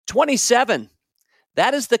27.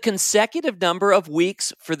 That is the consecutive number of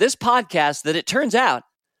weeks for this podcast that it turns out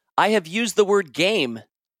I have used the word game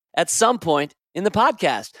at some point in the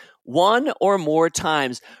podcast, one or more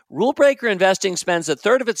times. Rule Breaker Investing spends a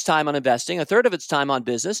third of its time on investing, a third of its time on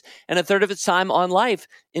business, and a third of its time on life.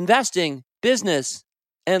 Investing, business,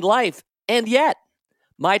 and life. And yet,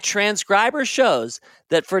 my transcriber shows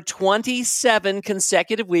that for 27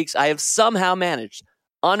 consecutive weeks, I have somehow managed,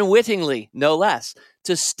 unwittingly, no less,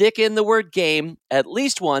 to stick in the word game at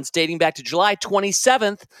least once, dating back to July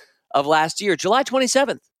 27th of last year. July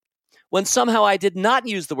 27th, when somehow I did not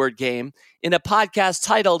use the word game in a podcast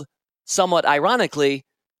titled, somewhat ironically,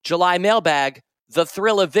 July Mailbag, The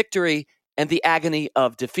Thrill of Victory and the Agony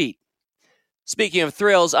of Defeat. Speaking of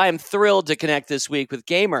thrills, I am thrilled to connect this week with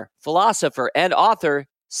gamer, philosopher, and author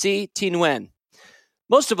C. T. Nguyen.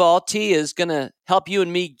 Most of all, T is going to help you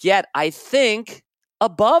and me get, I think,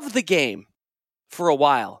 above the game for a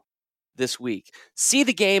while this week. See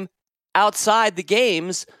the game outside the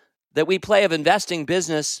games that we play of investing,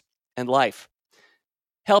 business, and life.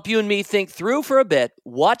 Help you and me think through for a bit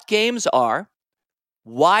what games are,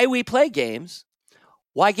 why we play games,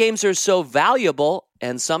 why games are so valuable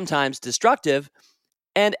and sometimes destructive,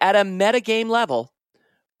 and at a metagame level,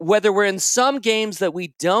 whether we're in some games that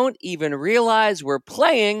we don't even realize we're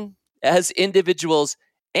playing as individuals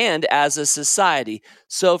and as a society.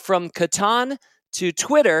 So from Catan to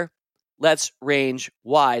Twitter, let's range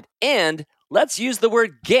wide. And let's use the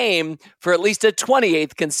word game for at least a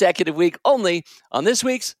 28th consecutive week only on this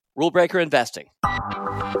week's Rule Breaker Investing.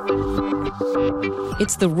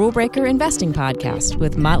 It's the Rule Breaker Investing Podcast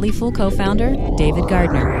with Motley Fool co-founder David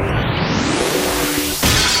Gardner.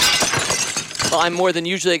 Well, I'm more than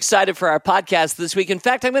usually excited for our podcast this week. In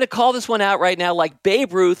fact, I'm going to call this one out right now like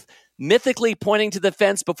Babe Ruth mythically pointing to the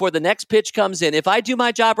fence before the next pitch comes in. If I do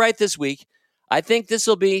my job right this week, I think this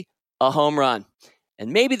will be a home run.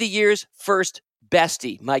 And maybe the year's first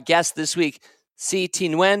bestie. My guest this week, C. T.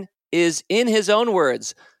 Nguyen, is, in his own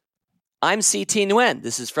words, I'm C. T. Nguyen.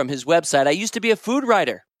 This is from his website. I used to be a food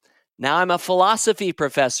writer. Now I'm a philosophy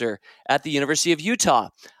professor at the University of Utah.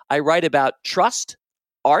 I write about trust,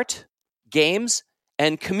 art, games,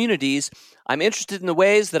 and communities. I'm interested in the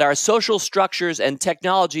ways that our social structures and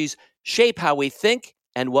technologies shape how we think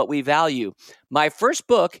and what we value. My first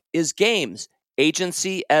book is Games,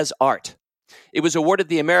 Agency as Art. It was awarded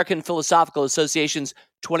the American Philosophical Association's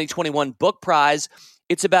 2021 Book Prize.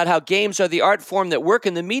 It's about how games are the art form that work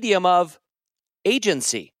in the medium of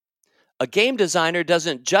agency. A game designer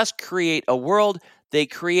doesn't just create a world, they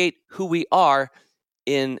create who we are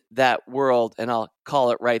in that world. And I'll call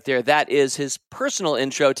it right there. That is his personal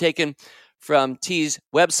intro taken from T's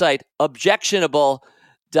website,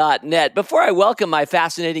 objectionable.net. Before I welcome my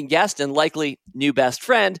fascinating guest and likely new best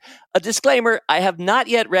friend, a disclaimer, I have not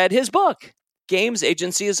yet read his book, Games,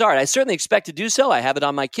 Agency as Art. I certainly expect to do so. I have it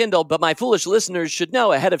on my Kindle, but my foolish listeners should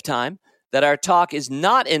know ahead of time that our talk is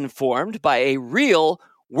not informed by a real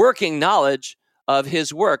working knowledge of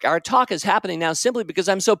his work. Our talk is happening now simply because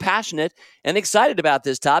I'm so passionate and excited about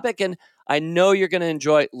this topic, and I know you're going to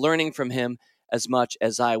enjoy learning from him as much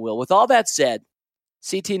as I will. With all that said,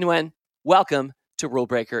 C. T. Nguyen, welcome to Rule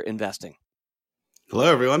Breaker Investing. Hello,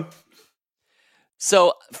 everyone.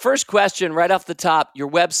 So first question right off the top, your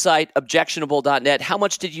website, objectionable.net. How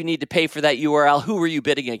much did you need to pay for that URL? Who were you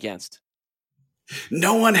bidding against?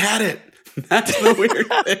 No one had it. That's the weird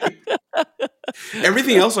thing.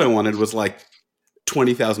 Everything else I wanted was like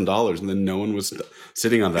 $20,000, and then no one was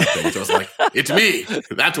sitting on that thing. So I was like, it's me.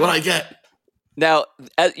 That's what I get. Now,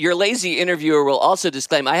 your lazy interviewer will also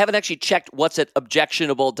disclaim, I haven't actually checked what's at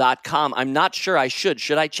objectionable.com. I'm not sure I should.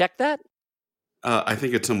 Should I check that? I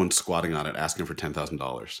think it's someone squatting on it asking for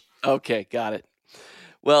 $10,000. Okay, got it.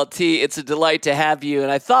 Well, T, it's a delight to have you. And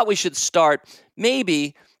I thought we should start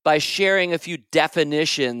maybe by sharing a few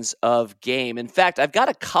definitions of game. In fact, I've got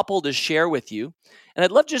a couple to share with you. And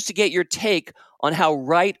I'd love just to get your take on how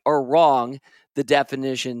right or wrong the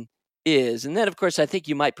definition is. And then, of course, I think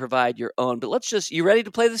you might provide your own. But you ready to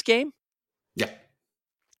play this game? Yeah.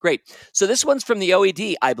 Great. So this one's from the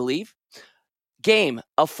OED, I believe. Game,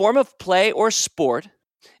 a form of play or sport,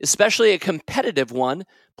 especially a competitive one,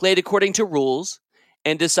 played according to rules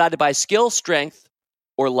and decided by skill, strength,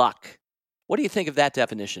 or luck. What do you think of that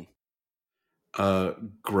definition?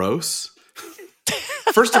 Gross.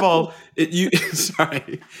 First of all, it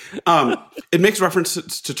makes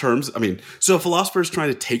reference to terms. I mean, so a philosopher is trying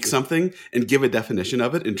to take something and give a definition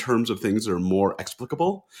of it in terms of things that are more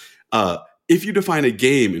explicable. If you define a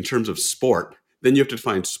game in terms of sport, then you have to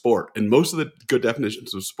define sport. And most of the good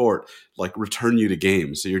definitions of sport like return you to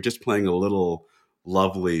games. So you're just playing a little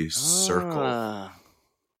lovely circle.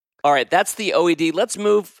 All right, that's the OED. Let's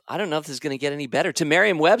move. I don't know if this is going to get any better. To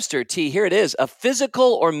Merriam-Webster, T, here it is. A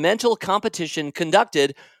physical or mental competition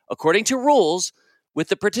conducted according to rules with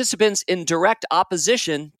the participants in direct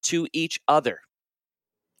opposition to each other.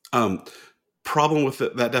 Problem with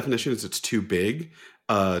that definition is it's too big.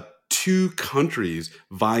 Two countries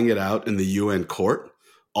vying it out in the UN court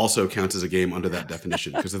also counts as a game under that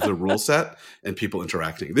definition because it's a rule set and people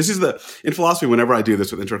interacting. This is in philosophy, whenever I do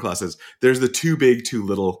this with intro classes, there's the too big, too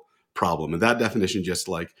little problem. And that definition just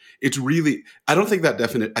like, it's really, I don't think I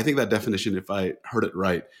think that definition, if I heard it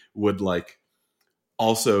right, would like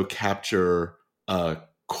also capture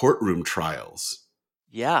courtroom trials.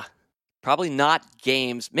 Yeah, probably not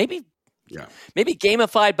games. Maybe Yeah. Maybe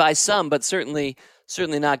gamified by some, but certainly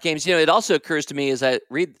not games. It also occurs to me as I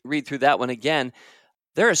read through that one again,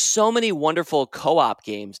 there are so many wonderful co-op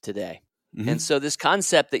games today. Mm-hmm. And so this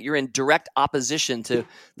concept that you're in direct opposition to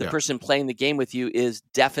the person playing the game with you is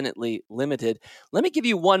definitely limited. Let me give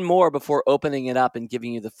you one more before opening it up and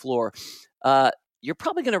giving you the floor. You're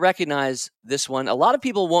probably going to recognize this one. A lot of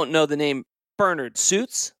people won't know the name Bernard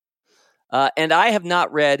Suits. And I have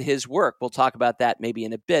not read his work. We'll talk about that maybe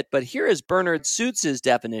in a bit. But here is Bernard Suits'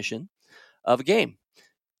 definition of a game.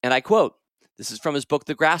 And I quote, this is from his book,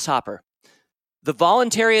 The Grasshopper. The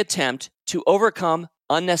voluntary attempt to overcome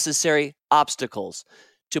unnecessary obstacles.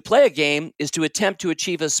 To play a game is to attempt to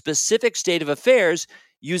achieve a specific state of affairs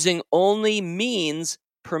using only means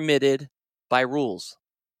permitted by rules.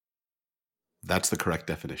 That's the correct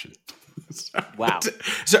definition. Wow.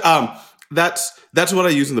 So that's what I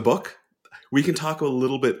use in the book. We can talk a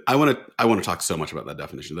little bit. I want to talk so much about that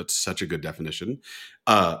definition. That's such a good definition.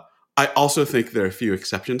 I also think there are a few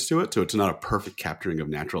exceptions to it, so it's not a perfect capturing of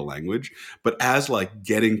natural language. But as like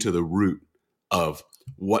getting to the root of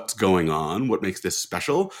what's going on, what makes this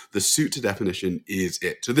special, the Suits definition is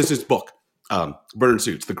it. So this is book, Bernard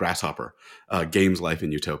Suits, The Grasshopper, Games, Life,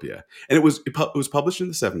 and Utopia, and it was published in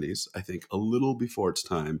the 70s, I think, a little before its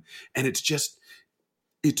time, and it's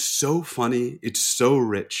so funny. It's so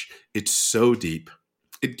rich. It's so deep.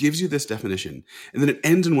 It gives you this definition. And then it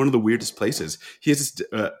ends in one of the weirdest places. He has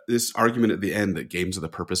this argument at the end that games are the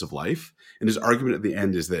purpose of life. And his argument at the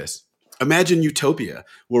end is this. Imagine utopia,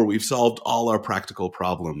 where we've solved all our practical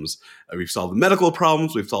problems. We've solved the medical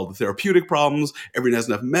problems. We've solved the therapeutic problems. Everyone has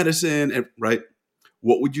enough medicine, right?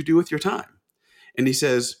 What would you do with your time? And he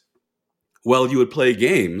says, well, you would play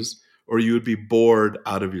games or you would be bored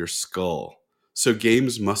out of your skull. So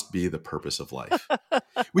games must be the purpose of life,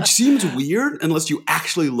 which seems weird unless you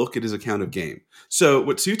actually look at his account of game. So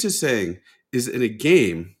what Suits is saying is in a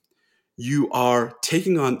game, you are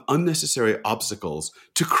taking on unnecessary obstacles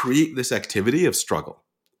to create this activity of struggle.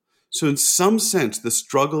 So in some sense, the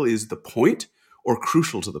struggle is the point or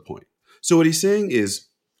crucial to the point. So what he's saying is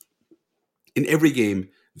in every game,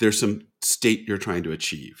 there's some state you're trying to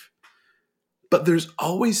achieve, but there's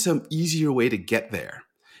always some easier way to get there.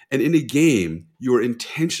 And in a game, you are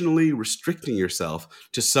intentionally restricting yourself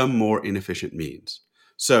to some more inefficient means.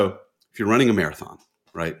 So if you're running a marathon,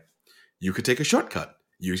 right, you could take a shortcut.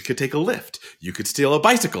 You could take a lift. You could steal a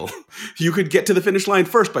bicycle. You could get to the finish line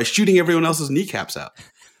first by shooting everyone else's kneecaps out.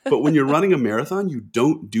 But when you're running a marathon, you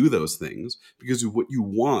don't do those things because what you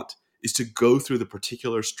want is to go through the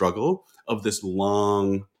particular struggle of this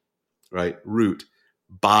long, right, route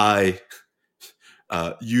by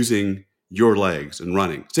using your legs and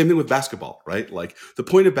running. Same thing with basketball, right? Like the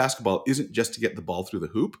point of basketball isn't just to get the ball through the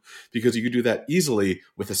hoop because you could do that easily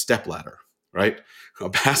with a stepladder, right? A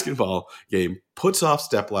basketball game puts off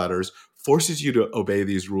stepladders, forces you to obey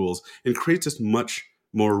these rules, and creates this much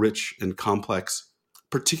more rich and complex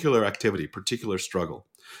particular activity, particular struggle.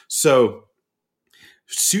 So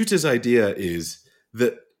Suits' idea is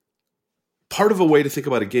that part of a way to think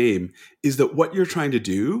about a game is that what you're trying to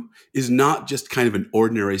do is not just kind of an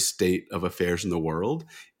ordinary state of affairs in the world.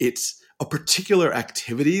 It's a particular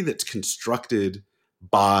activity that's constructed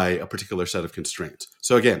by a particular set of constraints.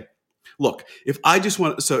 So again, look, if I just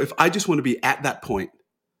want to be at that point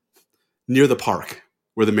near the park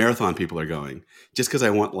where the marathon people are going, just because I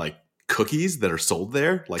want like cookies that are sold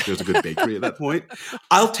there, like there's a good bakery at that point,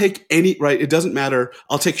 I'll take any, right? It doesn't matter.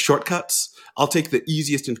 I'll take shortcuts. I'll take the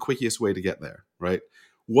easiest and quickest way to get there, right?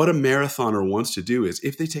 What a marathoner wants to do is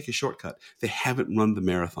if they take a shortcut, they haven't run the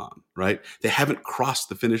marathon, right? They haven't crossed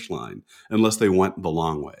the finish line unless they went the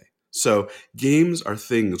long way. So games are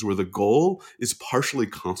things where the goal is partially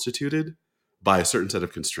constituted by a certain set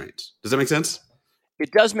of constraints. Does that make sense?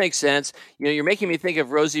 It does make sense. You're making me think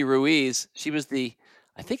of Rosie Ruiz. She was the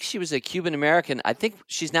I think she was a Cuban American. I think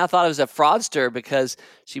she's now thought of as a fraudster because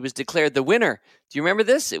she was declared the winner. Do you remember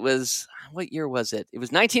this? It was, what year was it? It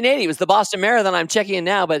was 1980. It was the Boston Marathon. I'm checking it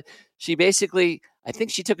now, but she basically, I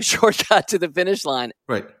think she took a shortcut to the finish line.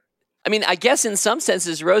 Right. I mean, I guess in some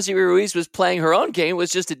senses, Rosie Ruiz was playing her own game. It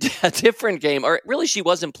was just a different game. Or really, she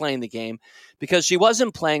wasn't playing the game because she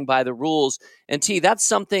wasn't playing by the rules. And that's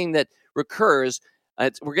something that recurs.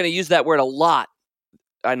 We're going to use that word a lot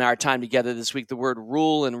in our time together this week, the word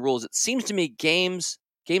rule and rules. It seems to me games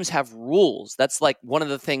have rules. That's like one of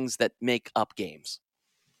the things that make up games.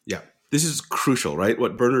 Yeah. This is crucial, right?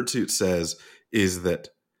 What Bernard Suit says is that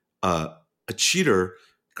a cheater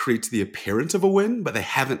creates the appearance of a win, but they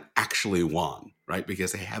haven't actually won, right?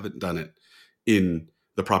 Because they haven't done it in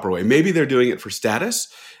the proper way. Maybe they're doing it for status.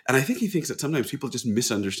 And I think he thinks that sometimes people just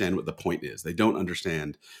misunderstand what the point is. They don't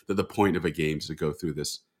understand that the point of a game is to go through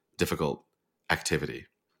this difficult activity.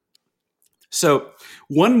 So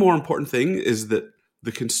one more important thing is that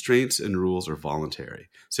the constraints and rules are voluntary.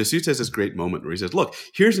 So Suits has this great moment where he says, look,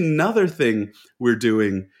 here's another thing we're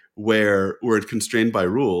doing where we're constrained by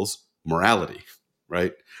rules, morality,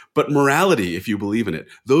 right? But morality, if you believe in it,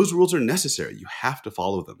 those rules are necessary. You have to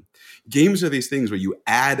follow them. Games are these things where you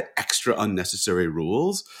add extra unnecessary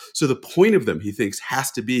rules. So the point of them, he thinks,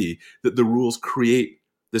 has to be that the rules create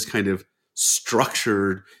this kind of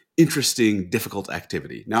structured, interesting, difficult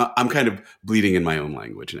activity. Now, I'm kind of bleeding in my own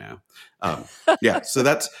language now. So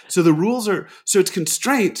the rules are, so it's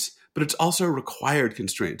constraints, but it's also required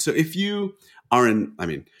constraints. So if you are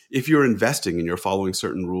if you're investing and you're following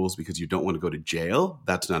certain rules because you don't want to go to jail,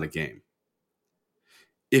 that's not a game.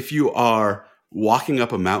 If you are walking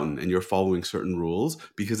up a mountain and you're following certain rules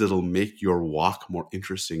because it'll make your walk more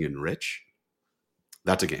interesting and rich,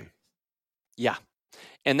 that's a game. Yeah.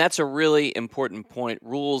 And that's a really important point.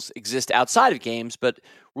 Rules exist outside of games, but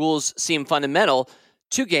rules seem fundamental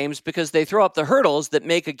to games because they throw up the hurdles that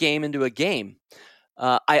make a game into a game.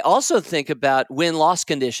 I also think about win-loss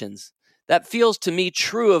conditions. That feels to me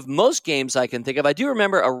true of most games I can think of. I do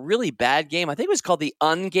remember a really bad game. I think it was called the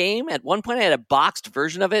Ungame. At one point, I had a boxed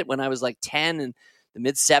version of it when I was like 10 in the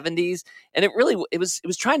mid-70s. And it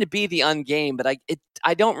was trying to be the Ungame, but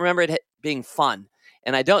I don't remember it being fun.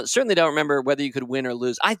 And I certainly don't remember whether you could win or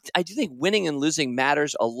lose. I do think winning and losing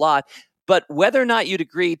matters a lot. But whether or not you'd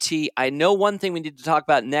agree, T, I know one thing we need to talk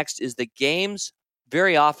about next is that games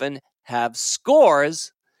very often have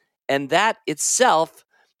scores, and that itself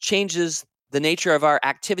changes the nature of our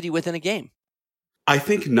activity within a game. I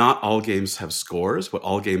think not all games have scores. What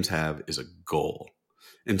all games have is a goal.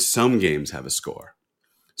 And some games have a score.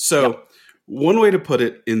 So One way to put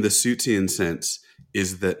it in the Suitian sense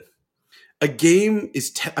is that a game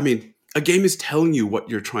is telling you what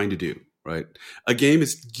you're trying to do, right? A game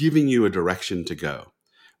is giving you a direction to go.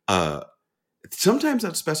 Sometimes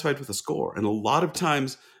that's specified with a score. And a lot of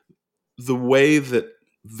times the way that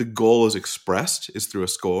the goal is expressed is through a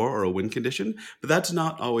score or a win condition, but that's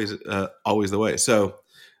not always the way. So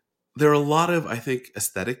there are a lot of, I think,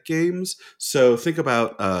 aesthetic games. So think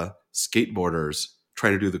about skateboarders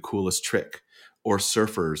trying to do the coolest trick or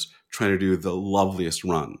surfers trying to do the loveliest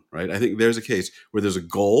run, right? I think there's a case where there's a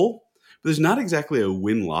goal, but there's not exactly a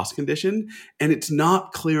win-loss condition, and it's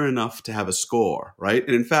not clear enough to have a score, right?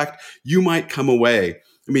 And in fact, you might come away,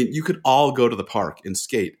 you could all go to the park and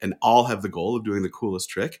skate and all have the goal of doing the coolest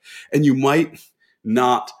trick, and you might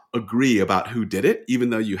not agree about who did it, even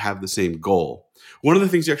though you have the same goal. One of the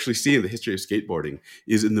things you actually see in the history of skateboarding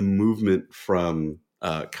is in the movement from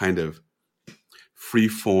kind of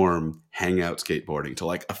free-form hangout skateboarding to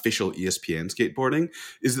like official ESPN skateboarding,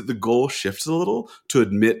 is that the goal shifts a little to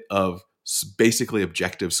admit of basically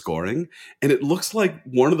objective scoring. And it looks like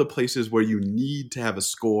one of the places where you need to have a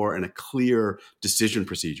score and a clear decision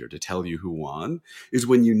procedure to tell you who won is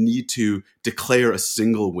when you need to declare a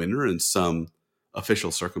single winner in some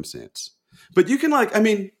official circumstance. But you can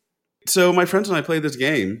so my friends and I played this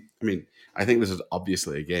game. I think this is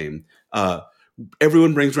obviously a game.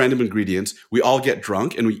 Everyone brings random ingredients. We all get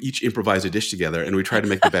drunk and we each improvise a dish together and we try to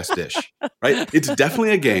make the best dish, right? It's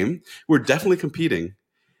definitely a game. We're definitely competing.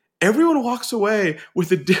 Everyone walks away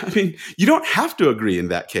with you don't have to agree in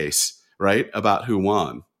that case, right? About who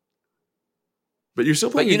won. But you're still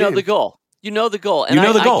playing the goal. You know the goal. And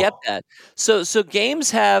I get that. So games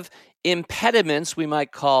have impediments we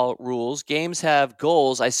might call rules. Games have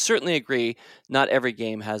goals. I certainly agree not every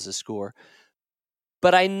game has a score.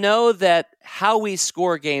 But I know that how we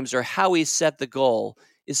score games or how we set the goal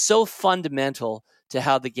is so fundamental to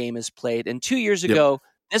how the game is played. And 2 years ago,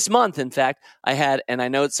 this month, in fact, I had, and I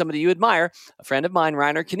know it's somebody you admire, a friend of mine,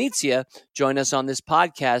 Reiner Knizia, join us on this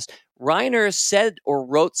podcast. Reiner said or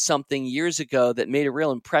wrote something years ago that made a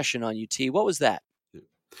real impression on you, T. What was that?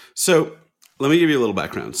 So let me give you a little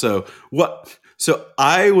background. So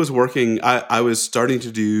I was working. I was starting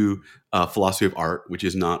to do philosophy of art, which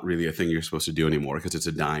is not really a thing you're supposed to do anymore because it's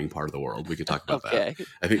a dying part of the world. We could talk about Okay.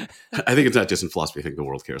 that. I think it's not just in philosophy. I think the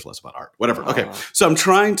world cares less about art. Whatever. Okay. Oh. So I'm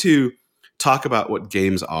trying to talk about what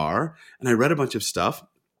games are, and I read a bunch of stuff.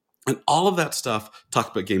 And all of that stuff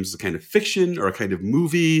talked about games as a kind of fiction or a kind of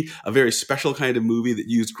movie, a very special kind of movie that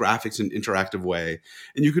used graphics in an interactive way.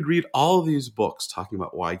 And you could read all of these books talking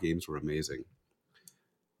about why games were amazing.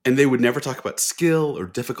 And they would never talk about skill or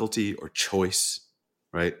difficulty or choice,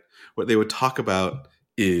 right? What they would talk about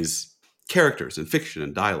is characters and fiction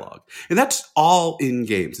and dialogue. And that's all in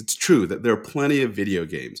games. It's true that there are plenty of video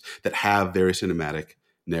games that have very cinematic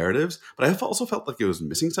narratives, but I also felt like it was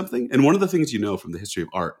missing something. And one of the things you know from the history of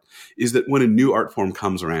art is that when a new art form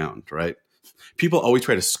comes around, right, people always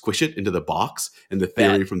try to squish it into the box and the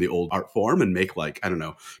theory from the old art form and make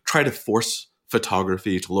try to force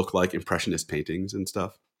photography to look like impressionist paintings and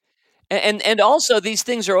stuff. And also, these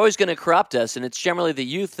things are always going to corrupt us, and it's generally the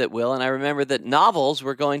youth that will. And I remember that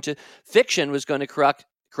fiction was going to corrupt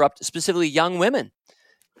specifically young women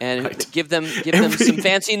and give them some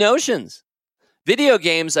fancy notions. Video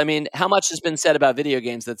games, I mean, how much has been said about video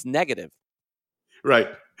games that's negative? Right.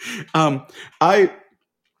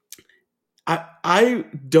 I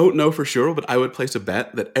don't know for sure, but I would place a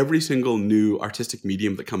bet that every single new artistic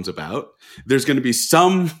medium that comes about, there's going to be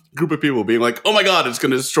some group of people being like, "Oh my God, it's going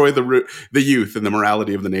to destroy the youth and the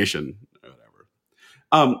morality of the nation," or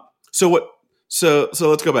whatever. So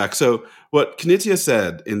let's go back. So what Knizia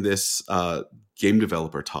said in this game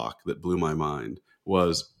developer talk that blew my mind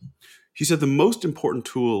was, he said the most important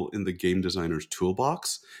tool in the game designer's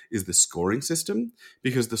toolbox is the scoring system,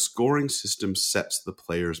 because the scoring system sets the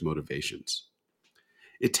player's motivations.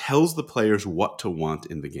 It tells the players what to want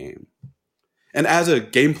in the game. And as a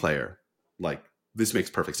game player, this makes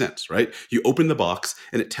perfect sense, right? You open the box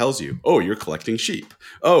and it tells you, oh, you're collecting sheep.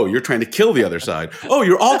 Oh, you're trying to kill the other side. Oh,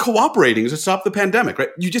 you're all cooperating to stop the pandemic, right?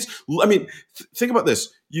 Think about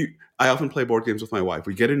this. I often play board games with my wife.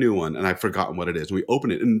 We get a new one and I've forgotten what it is. And we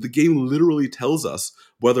open it and the game literally tells us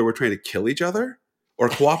whether we're trying to kill each other or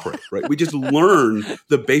cooperate, right? We just learn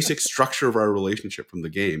the basic structure of our relationship from the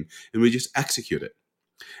game and we just execute it.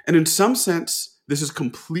 And in some sense, this is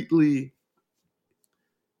completely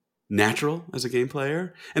natural as a game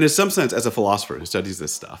player. And in some sense, as a philosopher who studies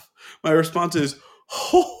this stuff, my response is,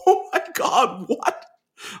 oh my God, what?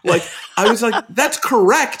 I was like, that's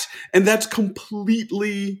correct. And that's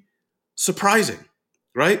completely surprising,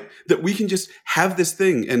 right? That we can just have this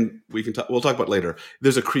thing, and we'll talk about later.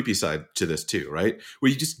 There's a creepy side to this too, right?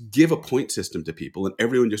 Where you just give a point system to people and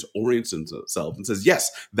everyone just orients themselves and says,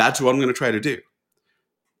 yes, that's what I'm going to try to do.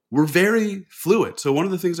 We're very fluid. So one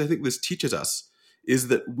of the things I think this teaches us is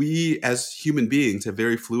that we as human beings have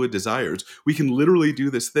very fluid desires. We can literally do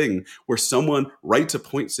this thing where someone writes a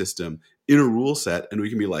point system in a rule set and we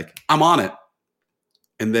can be like, I'm on it.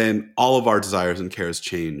 And then all of our desires and cares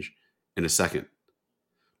change in a second.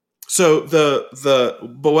 So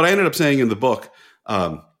but what I ended up saying in the book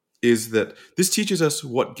is that this teaches us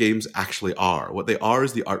what games actually are. What they are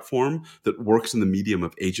is the art form that works in the medium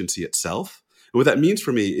of agency itself. And what that means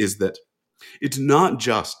for me is that it's not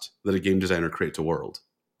just that a game designer creates a world.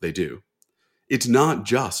 They do. It's not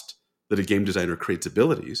just that a game designer creates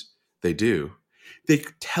abilities. They do. They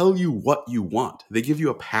tell you what you want. They give you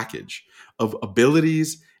a package of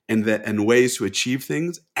abilities and ways to achieve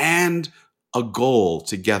things and a goal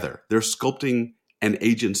together. They're sculpting an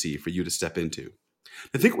agency for you to step into.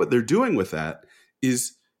 I think what they're doing with that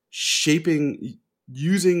is using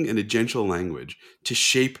an agential language to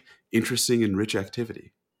shape interesting and rich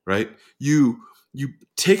activity, right? You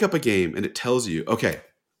take up a game and it tells you, okay,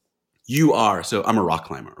 so I'm a rock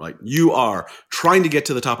climber, right? You are trying to get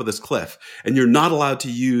to the top of this cliff and you're not allowed to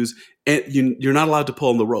pull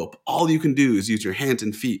on the rope. All you can do is use your hands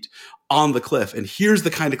and feet on the cliff. And here's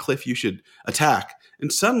the kind of cliff you should attack.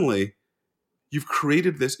 And suddenly you've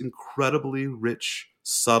created this incredibly rich,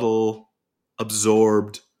 subtle,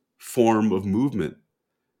 absorbed form of movement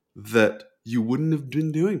that you wouldn't have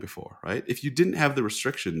been doing before, right? If you didn't have the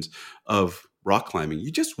restrictions of rock climbing,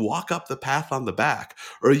 you just walk up the path on the back,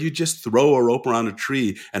 or you just throw a rope around a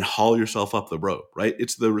tree and haul yourself up the rope, right?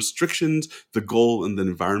 It's the restrictions, the goal, and the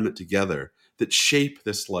environment together that shape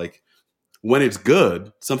this, when it's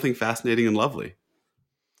good, something fascinating and lovely.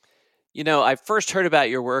 I first heard about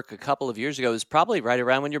your work a couple of years ago. It was probably right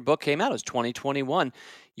around when your book came out. It was 2021.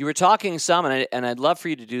 You were talking some, and I'd love for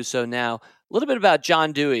you to do so now, a little bit about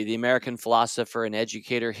John Dewey, the American philosopher and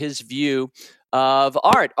educator, his view of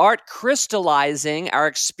art crystallizing our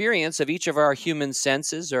experience of each of our human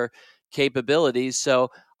senses or capabilities. So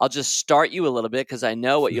I'll just start you a little bit because I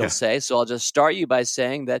know what you'll say. So I'll just start you by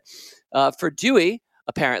saying that for Dewey,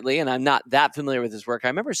 apparently, and I'm not that familiar with his work. I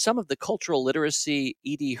remember some of the cultural literacy,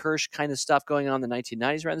 E.D. Hirsch kind of stuff going on in the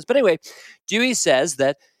 1990s around this. But anyway, Dewey says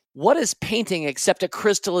that what is painting except a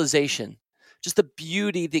crystallization? Just the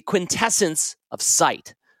beauty, the quintessence of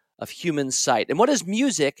sight, of human sight. And what is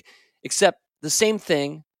music except the same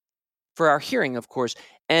thing for our hearing, of course?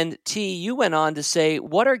 And T, you went on to say,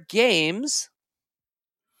 what are games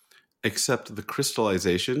except the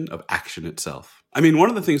crystallization of action itself? I mean, one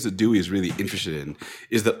of the things that Dewey is really interested in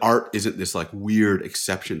is that art isn't this like weird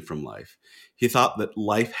exception from life. He thought that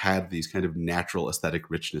life had these kind of natural aesthetic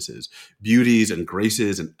richnesses, beauties and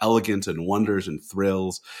graces and elegance and wonders and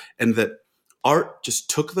thrills, and that art just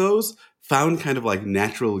took those, found kind of like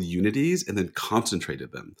natural unities, and then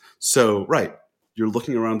concentrated them. So, right, you're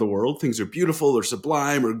looking around the world, things are beautiful or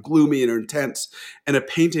sublime or gloomy or intense, and a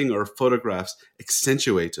painting or photographs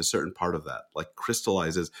accentuates a certain part of that, like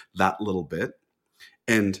crystallizes that little bit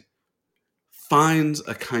and finds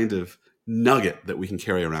a kind of nugget that we can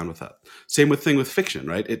carry around with that. Same thing with fiction,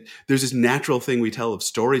 right? There's this natural thing we tell of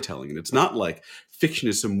storytelling, and it's not like fiction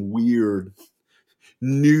is some weird,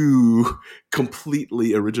 new,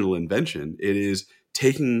 completely original invention. It is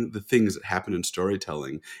taking the things that happen in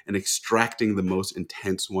storytelling and extracting the most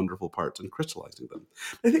intense, wonderful parts and crystallizing them.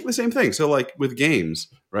 I think the same thing. So like with games,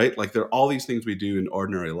 right? Like there are all these things we do in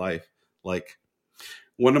ordinary life. Like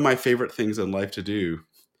one of my favorite things in life to do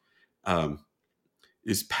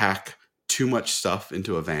is pack too much stuff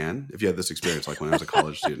into a van. If you had this experience, like when I was a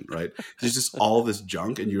college student, right? There's just all this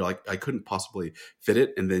junk and you're like, I couldn't possibly fit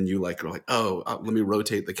it. And then you like, are like, let me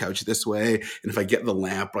rotate the couch this way. And if I get the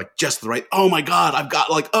lamp like just the right, oh my God, I've got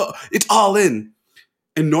like, it's all in.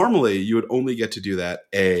 And normally you would only get to do that,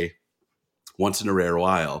 A, once in a rare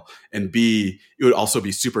while, and B, it would also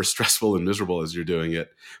be super stressful and miserable as you're doing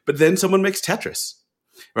it. But then someone makes Tetris,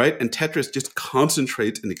 right? And Tetris just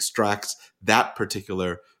concentrates and extracts that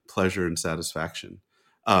particular pleasure and satisfaction.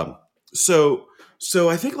 So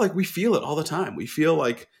I think like we feel it all the time. We feel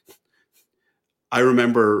like, I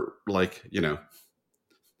remember like,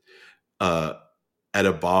 at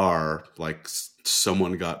a bar, like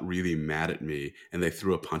someone got really mad at me and they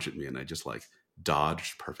threw a punch at me and I just like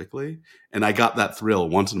dodged perfectly. And I got that thrill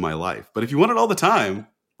once in my life. But if you want it all the time,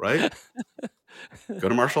 right? Go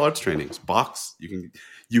to martial arts trainings, box.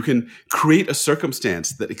 You can create a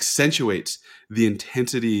circumstance that accentuates the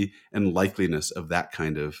intensity and likeliness of that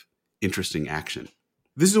kind of interesting action.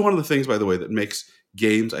 This is one of the things, by the way, that makes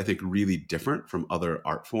games, I think, really different from other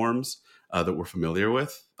art forms that we're familiar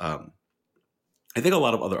with. I think a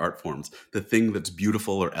lot of other art forms, the thing that's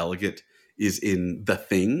beautiful or elegant is in the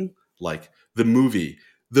thing, like the movie.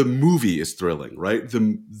 The movie is thrilling, right?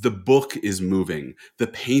 The book is moving. The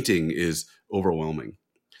painting is overwhelming.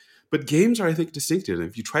 But games are, I think, distinctive. And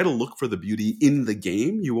if you try to look for the beauty in the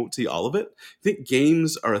game, you won't see all of it. I think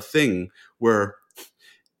games are a thing where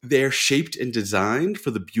they're shaped and designed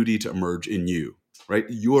for the beauty to emerge in you, right?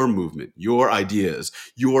 Your movement, your ideas,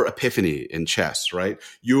 your epiphany in chess, right?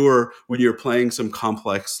 When you're playing some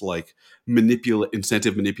complex, like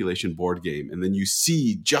incentive manipulation board game, and then you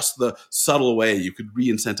see just the subtle way you could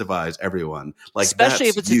re-incentivize everyone. Like especially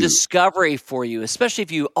if it's you. A discovery for you, especially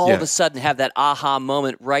if you all of a sudden have that aha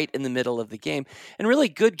moment right in the middle of the game. And really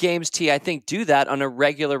good games, T, I think, do that on a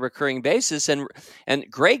regular, recurring basis. And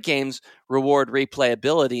great games reward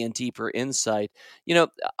replayability and deeper insight.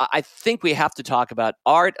 I think we have to talk about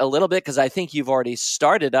art a little bit because I think you've already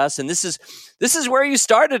started us. And this is where you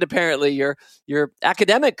started, apparently, your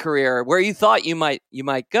academic career, where you thought you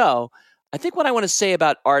might go. I think what I want to say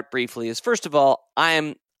about art briefly is, first of all,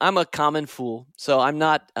 I'm a common fool, so I'm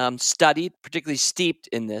not studied, particularly steeped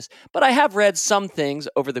in this, but I have read some things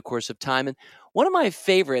over the course of time. And one of my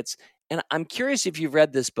favorites, and I'm curious if you've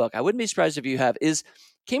read this book, I wouldn't be surprised if you have,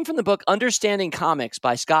 came from the book Understanding Comics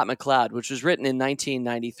by Scott McCloud, which was written in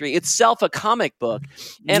 1993. Itself a comic book.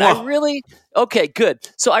 And okay, good.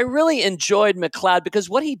 So I really enjoyed McCloud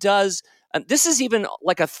because what he does, this is even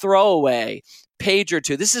like a throwaway page or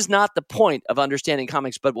two. This is not the point of Understanding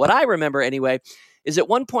Comics, but what I remember anyway is at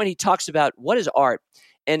one point he talks about what is art.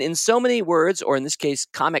 And in so many words, or in this case,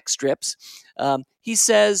 comic strips, he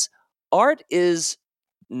says, art is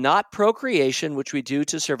not procreation, which we do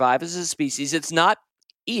to survive as a species. It's not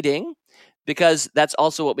eating, because that's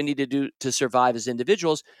also what we need to do to survive as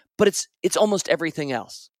individuals, but it's almost everything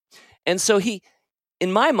else. And so he,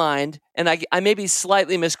 in my mind, and I may be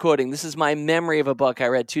slightly misquoting, this is my memory of a book I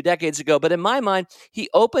read 2 decades ago, but in my mind, he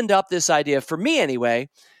opened up this idea, for me anyway,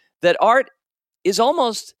 that art is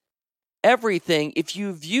almost everything if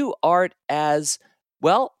you view art as,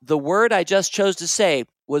 well, the word I just chose to say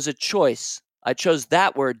was a choice. I chose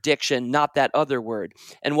that word, diction, not that other word.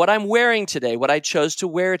 And what I'm wearing today, what I chose to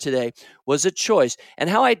wear today, was a choice.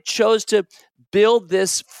 And how I chose to build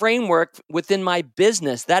this framework within my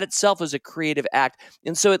business, that itself is a creative act.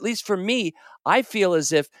 And so, at least for me, I feel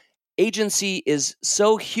as if agency is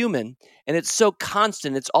so human and it's so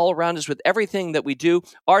constant. It's all around us with everything that we do.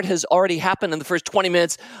 Art has already happened in the first 20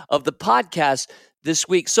 minutes of the podcast this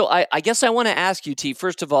week. So I guess I want to ask you, T,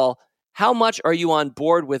 first of all, how much are you on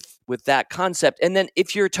board with that concept? And then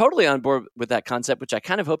if you're totally on board with that concept, which I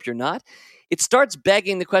kind of hope you're not, it starts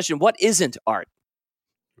begging the question, what isn't art?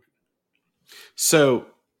 So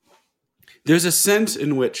there's a sense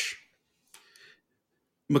in which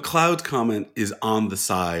McLeod's comment is on the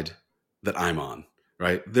side that I'm on,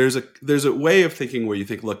 right? There's a way of thinking where you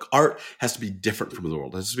think, look, art has to be different from the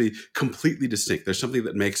world. It has to be completely distinct. There's something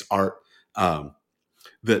that makes art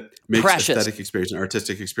that makes precious. Aesthetic experience and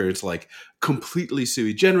artistic experience like completely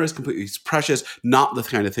sui generis, completely precious, not the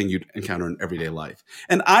kind of thing you'd encounter in everyday life.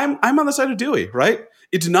 And I'm on the side of Dewey, right?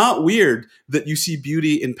 It's not weird that you see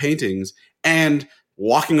beauty in paintings and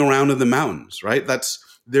walking around in the mountains, right?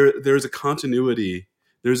 There's a continuity.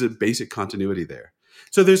 There's a basic continuity there.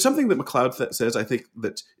 So there's something that McLeod says, I think,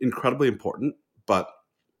 that's incredibly important, but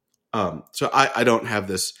so I don't have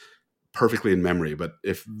this perfectly in memory, but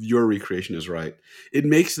if your recreation is right, it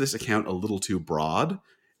makes this account a little too broad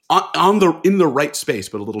in the right space,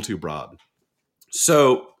 but a little too broad.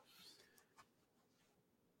 So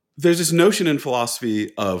there's this notion in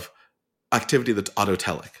philosophy of activity that's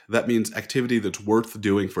autotelic. That means activity that's worth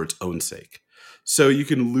doing for its own sake. So you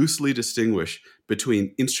can loosely distinguish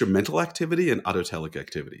between instrumental activity and autotelic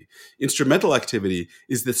activity. Instrumental activity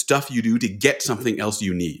is the stuff you do to get something else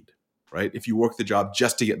you need, right? If you work the job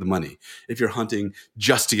just to get the money, if you're hunting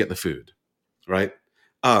just to get the food, right?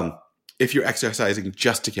 If you're exercising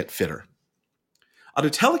just to get fitter.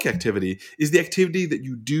 Autotelic activity is the activity that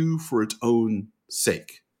you do for its own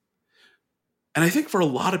sake. And I think for a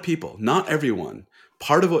lot of people, not everyone,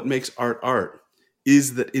 part of what makes art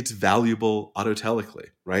is that it's valuable autotelically,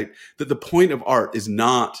 right? That the point of art is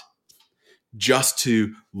not just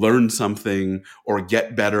to learn something or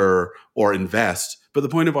get better or invest, but the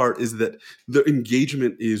point of art is that the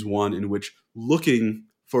engagement is one in which looking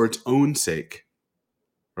for its own sake,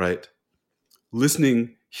 right?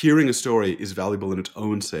 Listening, hearing a story is valuable in its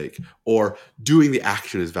own sake, or doing the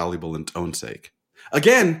action is valuable in its own sake.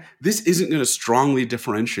 Again, this isn't going to strongly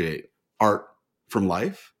differentiate art from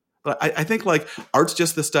life, but I think like art's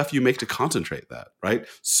just the stuff you make to concentrate that, right?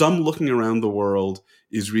 Some looking around the world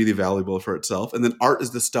is really valuable for itself, and then art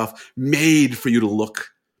is the stuff made for you to look,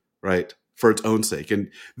 right, for its own sake.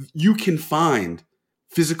 And you can find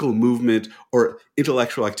physical movement or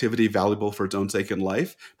intellectual activity valuable for its own sake in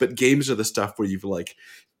life, but games are the stuff where you've like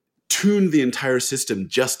tuned the entire system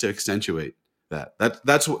just to accentuate that.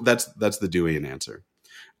 That's the Deweyan answer.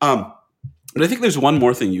 But I think there's one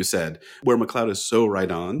more thing you said where McLeod is so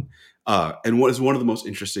right on, and what is one of the most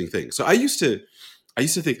interesting things. So I used to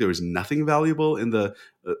think there was nothing valuable in the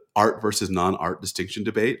art versus non-art distinction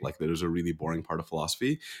debate, like that it was a really boring part of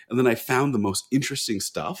philosophy. And then I found the most interesting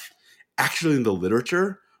stuff actually in the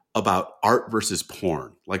literature about art versus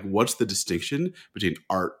porn. Like, what's the distinction between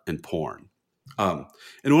art and porn? And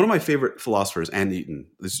one of my favorite philosophers, Anne Eaton,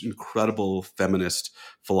 this incredible feminist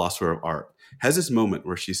philosopher of art, has this moment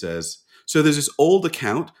where she says, so there's this old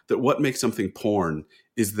account that what makes something porn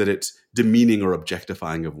is that it's demeaning or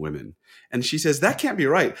objectifying of women. And she says, that can't be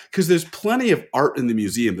right, because there's plenty of art in the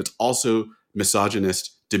museum that's also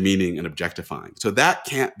misogynist, demeaning, and objectifying. So that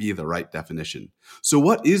can't be the right definition. So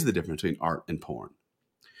what is the difference between art and porn?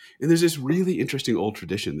 And there's this really interesting old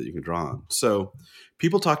tradition that you can draw on. So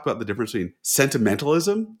people talk about the difference between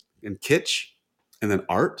sentimentalism and kitsch and then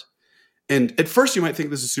art. And at first you might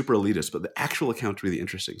think this is super elitist, but the actual account's really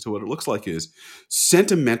interesting. So what it looks like is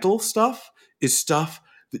sentimental stuff is stuff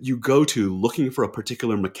that you go to looking for a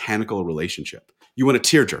particular mechanical relationship. You want a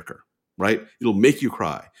tearjerker, right? It'll make you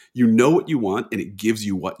cry. You know what you want and it gives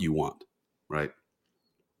you what you want, right?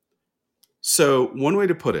 So one way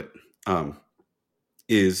to put it,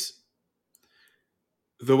 is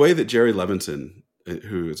the way that Jerry Levinson,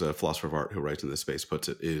 who is a philosopher of art who writes in this space, puts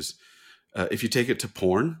it is, if you take it to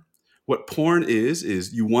porn What porn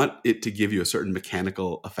is you want it to give you a certain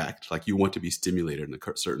mechanical effect, like you want to be stimulated in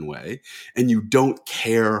a certain way, and you don't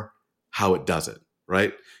care how it does it,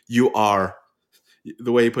 right?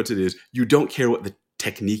 The way he puts it is, you don't care what the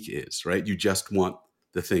technique is, right? You just want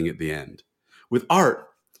the thing at the end. With art,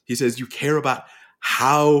 he says you care about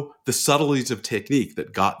how the subtleties of technique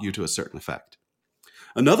that got you to a certain effect.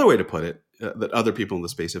 Another way to put it, that other people in the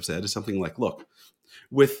space have said, is something like, look,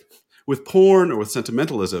 with porn or with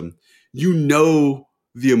sentimentalism, you know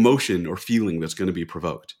the emotion or feeling that's going to be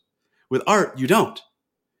provoked. With art, you don't.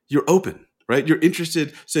 You're open, right? You're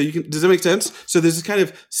interested. So you can, does that make sense? So there's this kind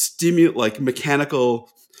of mechanical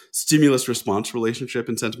stimulus response relationship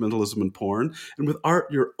in sentimentalism and porn. And with art,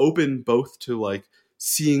 you're open both to like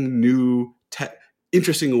seeing new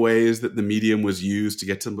interesting ways that the medium was used to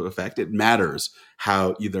get some effect. It matters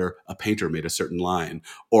how either a painter made a certain line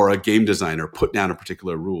or a game designer put down a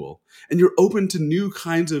particular rule. And you're open to new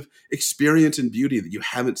kinds of experience and beauty that you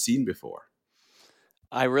haven't seen before.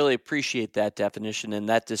 I really appreciate that definition and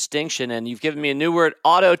that distinction. And you've given me a new word,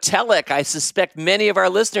 autotelic. I suspect many of our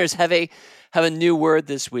listeners have a new word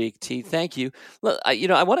this week. T, thank you. Look,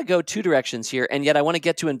 I want to go two directions here, and yet I want to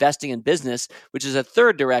get to investing in business, which is a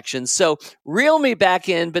third direction. So reel me back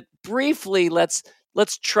in, but briefly, let's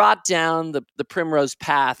trot down the primrose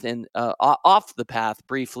path and off the path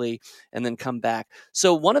briefly, and then come back.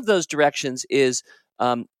 So one of those directions is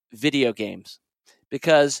video games,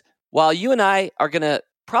 because while you and I are going to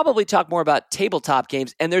probably talk more about tabletop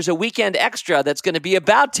games, and there's a weekend extra that's going to be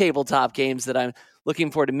about tabletop games that I'm looking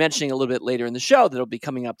forward to mentioning a little bit later in the show that'll be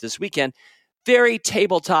coming up this weekend, very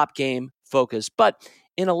tabletop game focused. But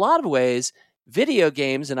in a lot of ways, video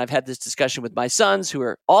games, and I've had this discussion with my sons who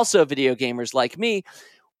are also video gamers like me,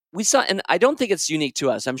 we saw, and I don't think it's unique to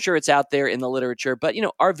us, I'm sure it's out there in the literature, but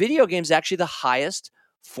are video games actually the highest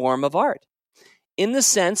form of art? In the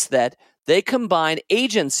sense that they combine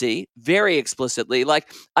agency very explicitly.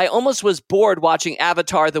 Like, I almost was bored watching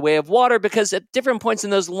Avatar: The Way of Water because at different points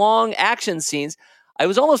in those long action scenes, I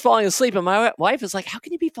was almost falling asleep. And my wife is like, how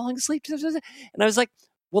can you be falling asleep? And I was like,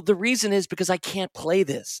 well, the reason is because I can't play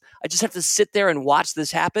this. I just have to sit there and watch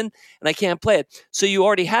this happen, and I can't play it. So you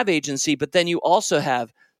already have agency, but then you also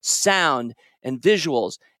have sound and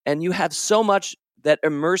visuals, and you have so much that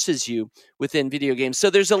immerses you within video games.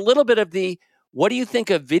 So there's a little bit of what do you think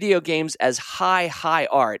of video games as high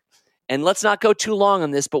art? And let's not go too long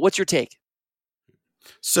on this, but what's your take?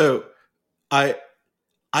 So I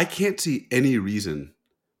can't see any reason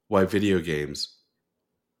why video games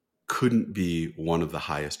couldn't be one of the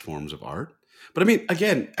highest forms of art. But I mean,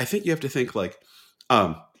 again, I think you have to think like,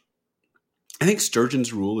 I think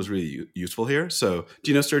Sturgeon's rule is really useful here. So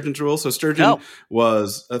do you know Sturgeon's rule? So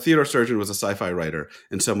Theodore Sturgeon was a sci-fi writer,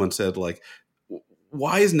 and someone said like,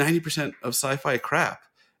 why is 90% of sci-fi crap?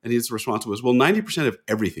 And his response was, well, 90% of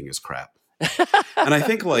everything is crap. And I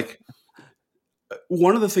think like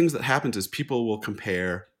one of the things that happens is people will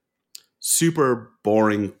compare super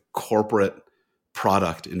boring corporate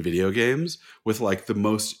product in video games with like the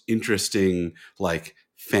most interesting, like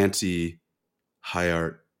fancy high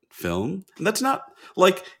art film. And that's not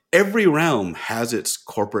like, every realm has its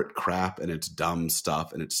corporate crap and its dumb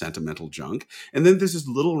stuff and its sentimental junk. And then there's this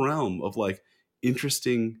little realm of like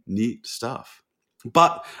interesting, neat stuff.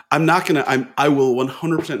 But I will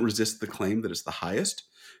 100% resist the claim that it's the highest,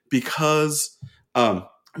 because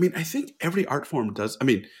I think every art form does.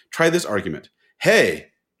 Try this argument. Hey,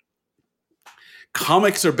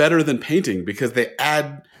 comics are better than painting because they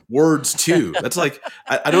add words too. That's like,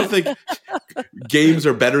 I don't think games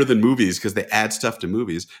are better than movies because they add stuff to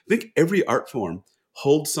movies. I think every art form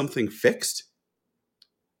holds something fixed,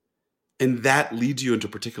 and that leads you into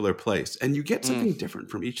a particular place. And you get something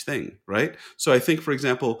different from each thing, right? So I think, for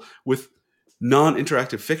example, with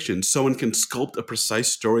non-interactive fiction, someone can sculpt a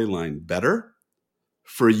precise storyline better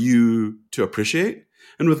for you to appreciate.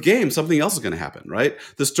 And with games, something else is going to happen, right?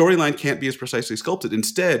 The storyline can't be as precisely sculpted.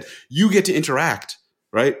 Instead, you get to interact,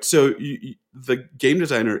 right? So the game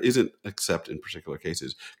designer isn't, except in particular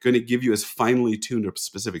cases, going to give you as finely tuned a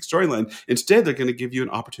specific storyline. Instead, they're going to give you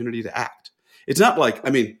an opportunity to act. It's not like,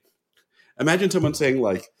 imagine someone saying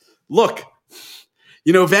like, look,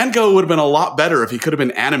 Van Gogh would have been a lot better if he could have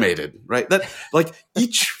been animated, right? That like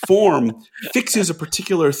each form fixes a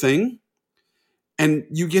particular thing, and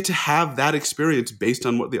you get to have that experience based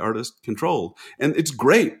on what the artist controlled. And it's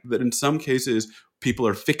great that in some cases people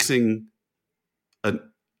are fixing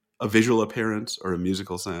a visual appearance or a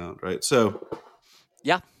musical sound, right? So,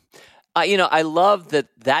 yeah. I love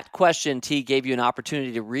that question, T, gave you an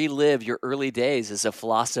opportunity to relive your early days as a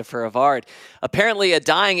philosopher of art. Apparently a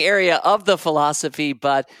dying area of the philosophy,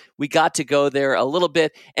 but we got to go there a little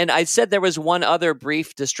bit. And I said there was one other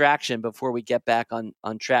brief distraction before we get back on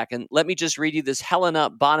track. And let me just read you this Helena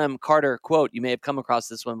Bonham Carter quote. You may have come across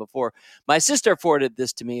this one before. My sister forwarded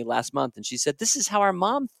this to me last month, and she said, "This is how our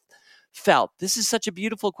mom felt." This is such a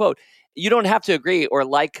beautiful quote. You don't have to agree or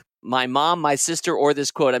like my mom, my sister, or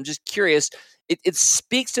this quote. I'm just curious. It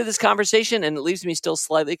speaks to this conversation, and it leaves me still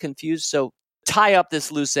slightly confused. So tie up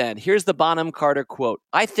this loose end. Here's the Bonham Carter quote.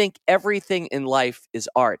 "I think everything in life is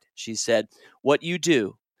art," she said. "What you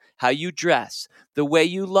do, how you dress, the way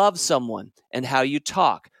you love someone and how you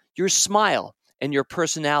talk, your smile and your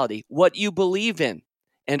personality, what you believe in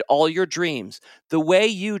and all your dreams, the way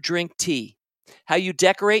you drink tea, how you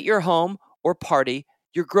decorate your home or party,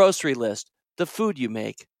 your grocery list, the food you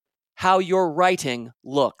make, how your writing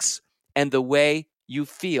looks, and the way you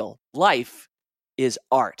feel. Life is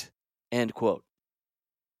art." End quote.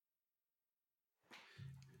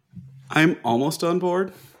 I'm almost on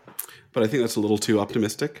board, but I think that's a little too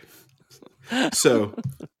optimistic. So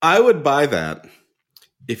I would buy that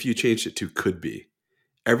if you changed it to could be.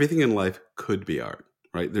 Everything in life could be art,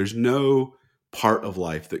 right? There's no part of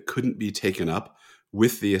life that couldn't be taken up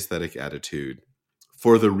with the aesthetic attitude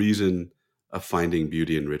for the reason of finding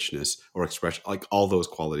beauty and richness or expression, like all those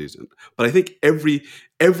qualities. But I think everything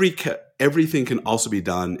can also be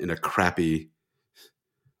done in a crappy,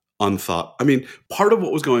 unthought. I mean, part of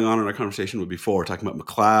what was going on in our conversation before, talking about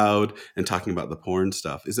McLeod and talking about the porn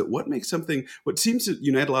stuff, is that what seems to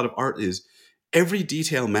unite a lot of art is every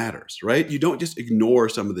detail matters, right? You don't just ignore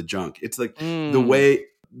some of the junk. It's like the way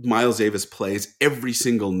Miles Davis plays every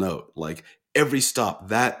single note, like every stop,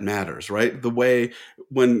 that matters, right? The way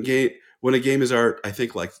when a game is art, I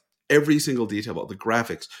think like every single detail about the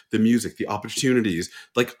graphics, the music, the opportunities,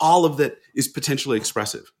 like all of that is potentially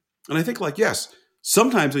expressive. And I think like, yes,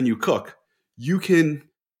 sometimes when you cook, you can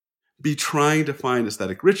be trying to find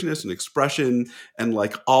aesthetic richness and expression and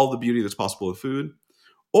like all the beauty that's possible in food.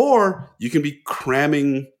 Or you can be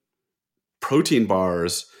cramming protein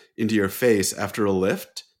bars into your face after a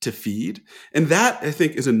lift to feed. And that, I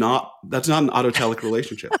think, that's not an autotelic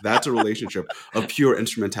relationship. That's a relationship of pure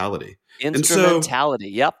instrumentality. Instrumentality,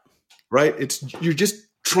 yep. Right? You're just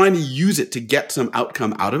trying to use it to get some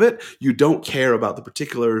outcome out of it. You don't care about the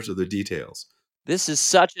particulars or the details. This is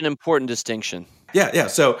such an important distinction. Yeah.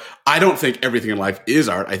 So I don't think everything in life is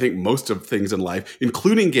art. I think most of things in life,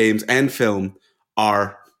 including games and film,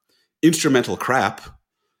 are instrumental crap.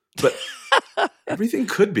 But everything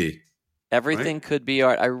could be. Everything could be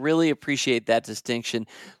art. I really appreciate that distinction.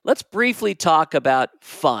 Let's briefly talk about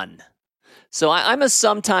fun. So I'm a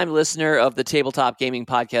sometime listener of the Tabletop Gaming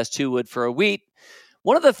Podcast, Two Wood for a Wheat.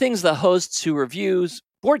 One of the things the hosts who reviews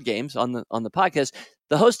board games on the podcast,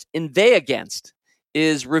 the host inveigh against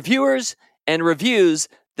is reviewers and reviews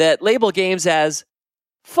that label games as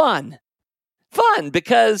fun. Fun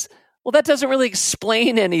because, well, that doesn't really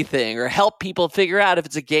explain anything or help people figure out if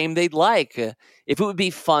it's a game they'd like, if it would be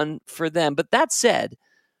fun for them. But that said,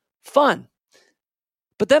 fun.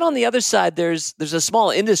 But then on the other side, there's a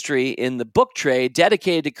small industry in the book trade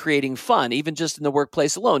dedicated to creating fun, even just in the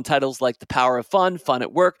workplace alone. Titles like The Power of Fun, Fun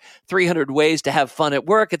at Work, 300 Ways to Have Fun at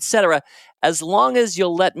Work, etc. As long as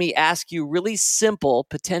you'll let me ask you really simple,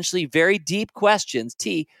 potentially very deep questions,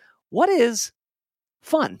 T, what is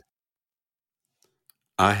fun?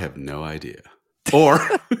 I have no idea. Or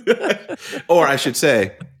I should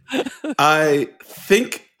say, I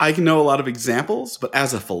think I can know a lot of examples, but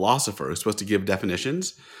as a philosopher who's supposed to give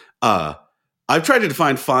definitions, I've tried to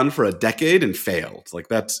define fun for a decade and failed.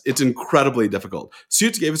 It's incredibly difficult.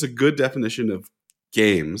 Suits gave us a good definition of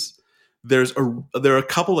games. There are a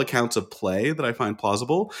couple accounts of play that I find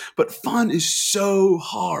plausible, but fun is so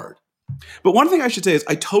hard. But one thing I should say is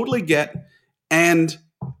I totally get, and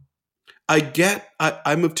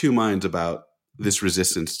I'm of two minds about this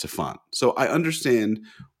resistance to fun. So I understand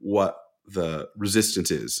what the resistance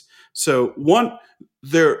is. So one,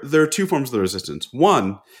 there are two forms of the resistance.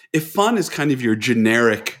 One, if fun is kind of your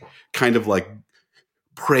generic kind of like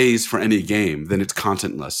praise for any game, then it's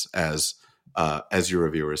contentless, as your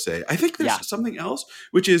reviewers say. I think there's something else,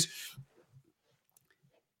 which is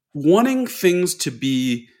wanting things to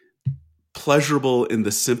be pleasurable in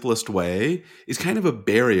the simplest way is kind of a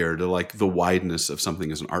barrier to like the wideness of something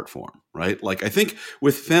as an art form, right? Like I think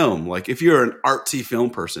with film, like if you're an artsy film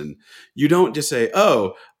person, you don't just say,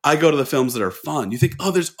 oh, I go to the films that are fun. You think,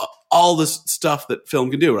 oh, there's all this stuff that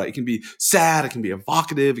film can do, right? It can be sad, it can be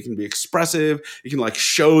evocative, it can be expressive, it can like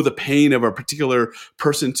show the pain of a particular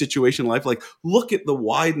person's situation in life. Like look at the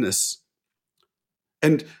wideness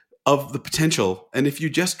and of the potential. And if you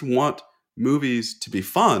just want movies to be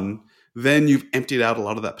fun, then you've emptied out a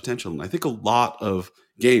lot of that potential. And I think a lot of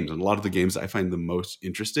games, and a lot of the games that I find the most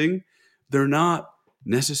interesting, they're not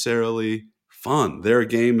necessarily fun. There are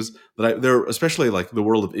games that they're especially like the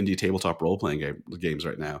world of indie tabletop role playing games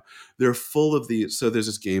right now. They're full of these. So there's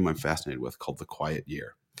this game I'm fascinated with called The Quiet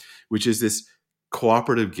Year, which is this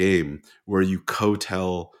cooperative game where you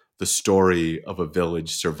co-tell the story of a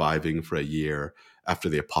village surviving for a year after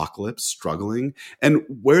the apocalypse, struggling. And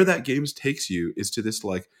where that game takes you is to this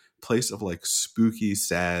like place of like spooky,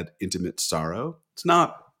 sad, intimate sorrow. It's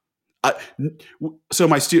not. So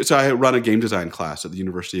I run a game design class at the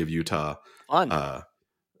University of Utah. Fun.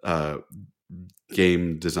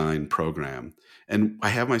 Game design program, and I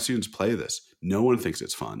have my students play this. No one thinks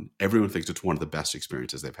it's fun. Everyone thinks it's one of the best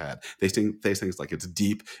experiences they've had. They say things like it's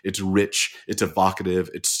deep, it's rich, it's evocative,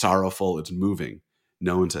 it's sorrowful, it's moving.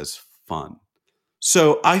 No one says fun.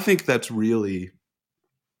 So I think that's really,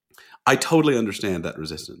 I totally understand that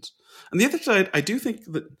resistance. On the other side, I do think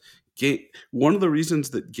that one of the reasons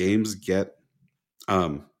that games get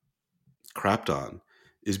crapped on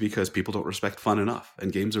is because people don't respect fun enough,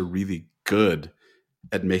 and games are really good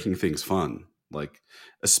at making things fun. Like,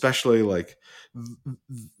 especially like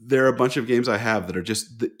there are a bunch of games I have that are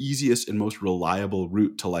just the easiest and most reliable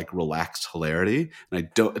route to like relaxed hilarity. And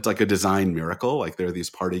it's like a design miracle. Like there are these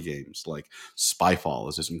party games, like Spyfall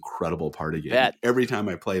is this incredible party game. Bet. Every time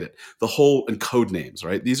I played it, and Codenames,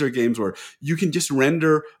 right? These are games where you can just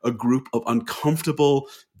render a group of uncomfortable,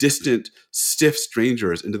 distant, stiff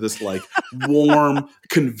strangers into this like warm,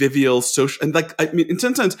 convivial, social. And like, I mean, in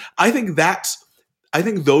some sense, I think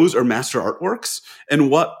those are master artworks. And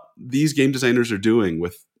what these game designers are doing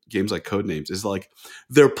with games like Codenames is like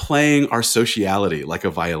they're playing our sociality like a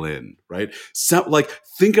violin, right? So like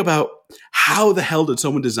think about how the hell did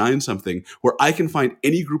someone design something where I can find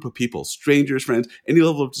any group of people, strangers, friends, any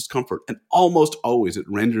level of discomfort, and almost always it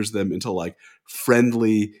renders them into like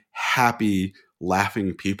friendly, happy,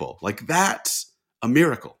 laughing people. Like that's a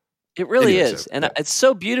miracle. It really Anyway, is. so, And yeah. it's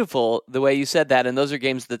so beautiful the way you said that. And those are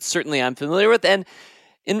games that certainly I'm familiar with. And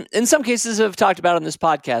in some cases I've talked about on this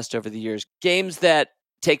podcast over the years, games that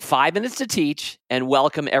take 5 minutes to teach and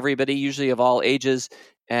welcome everybody, usually of all ages,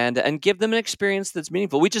 and give them an experience that's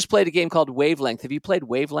meaningful. We just played a game called Wavelength. Have you played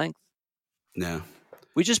Wavelength? No.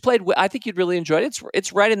 We just played. I think you'd really enjoy it.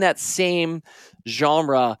 It's right in that same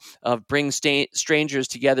genre of bring strangers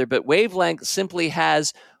together. But Wavelength simply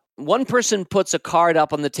has one person puts a card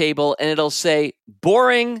up on the table and it'll say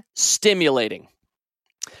boring, stimulating.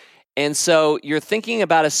 And so you're thinking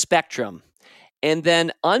about a spectrum. And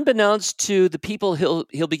then unbeknownst to the people he'll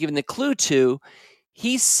be giving the clue to,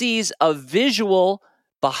 he sees a visual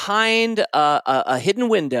behind a hidden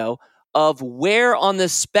window of where on the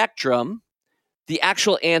spectrum the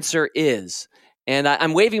actual answer is. And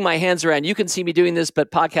I'm waving my hands around. You can see me doing this,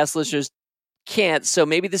 but podcast listeners can't. So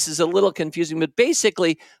maybe this is a little confusing. But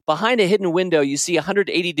basically, behind a hidden window, you see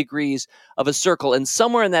 180 degrees of a circle. And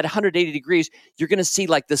somewhere in that 180 degrees, you're going to see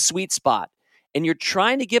like the sweet spot. And you're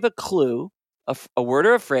trying to give a clue, a word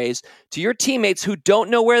or a phrase, to your teammates who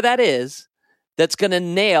don't know where that is, that's going to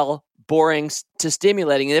nail boring to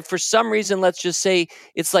stimulating. And if for some reason, let's just say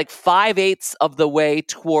it's like 5/8 of the way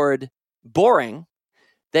toward boring,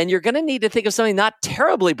 then you're going to need to think of something not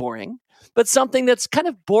terribly boring, but something that's kind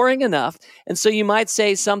of boring enough. And so you might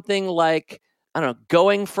say something like, I don't know,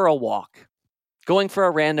 going for a walk, going for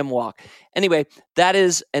a random walk. Anyway, that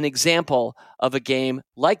is an example of a game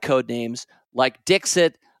like Codenames, like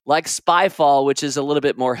Dixit, like Spyfall, which is a little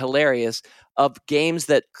bit more hilarious, of games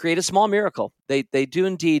that create a small miracle. They do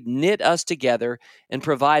indeed knit us together and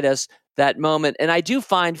provide us that moment. And I do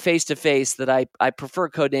find face-to-face that I prefer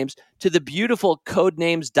Codenames to the beautiful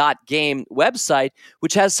codenames.game website,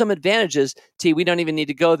 which has some advantages. We don't even need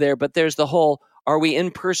to go there, but there's the whole, are we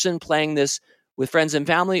in person playing this with friends and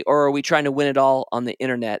family, or are we trying to win it all on the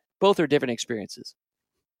internet? Both are different experiences.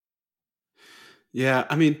 Yeah,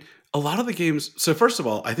 I mean, a lot of the games. So first of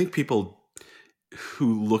all, I think people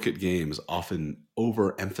who look at games often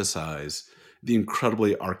overemphasize the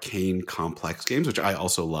incredibly arcane, complex games, which I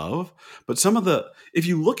also love. But if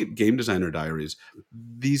you look at game designer diaries,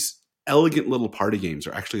 these elegant little party games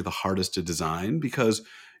are actually the hardest to design because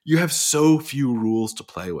you have so few rules to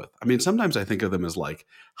play with. I mean, sometimes I think of them as like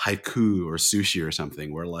haiku or sushi or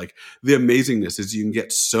something, where like the amazingness is you can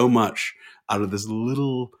get so much out of this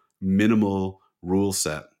little minimal rule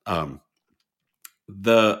set.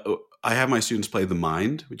 I have my students play The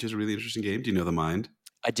Mind, which is a really interesting game. Do you know The Mind?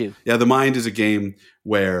 I do. Yeah, The Mind is a game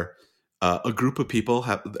where a group of people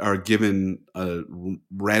are given a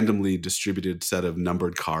randomly distributed set of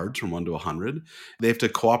numbered cards from 1 to 100. They have to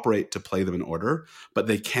cooperate to play them in order, but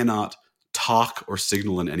they cannot talk or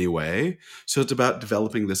signal in any way. So it's about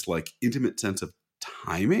developing this like intimate sense of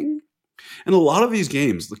timing. And a lot of these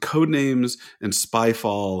games, the Codenames and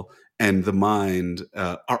Spyfall and The Mind,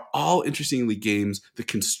 are all interestingly games that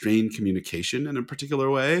constrain communication in a particular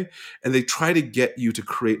way. And they try to get you to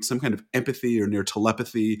create some kind of empathy or near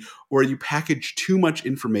telepathy, or you package too much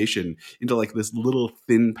information into like this little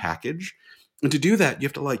thin package. And to do that, you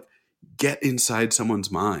have to like get inside someone's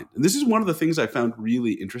mind. And this is one of the things I found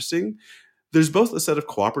really interesting. There's both a set of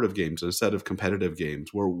cooperative games and a set of competitive games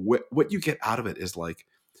where what you get out of it is like,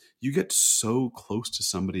 you get so close to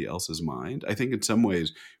somebody else's mind. I think in some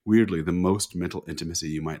ways, weirdly, the most mental intimacy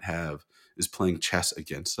you might have is playing chess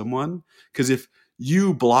against someone. Because if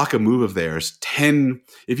you block a move of theirs,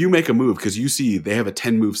 if you make a move because you see they have a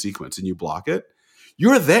 10-move sequence and you block it,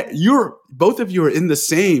 both of you are in the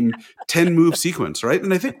same 10-move sequence, right?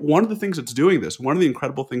 And I think one of the things that's doing this, one of the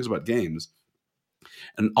incredible things about games,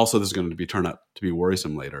 and also this is going to turn out to be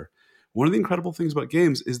worrisome later. One of the incredible things about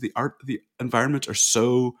games is the environments are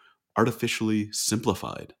so artificially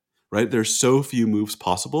simplified, right? There's so few moves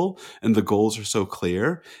possible and the goals are so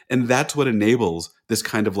clear. And that's what enables this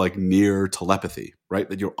kind of like near telepathy, right?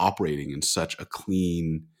 That you're operating in such a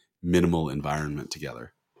clean, minimal environment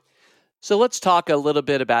together. So let's talk a little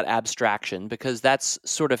bit about abstraction, because that's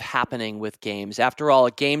sort of happening with games. After all,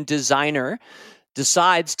 a game designer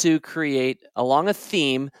decides to create, along a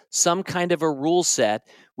theme, some kind of a rule set,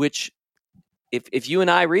 which if you and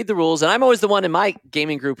I read the rules, and I'm always the one in my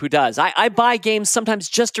gaming group who does, I buy games sometimes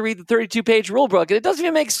just to read the 32-page rule book, and it doesn't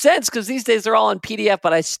even make sense because these days they're all on PDF,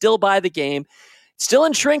 but I still buy the game. Still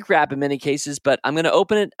in shrink wrap in many cases, but I'm going to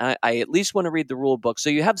open it. I at least want to read the rule book. So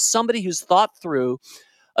you have somebody who's thought through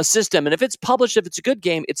a system, and if it's published, if it's a good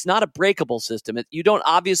game, it's not a breakable system. You don't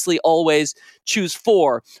obviously always choose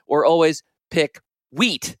 4 or always pick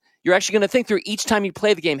wheat. You're actually going to think through each time you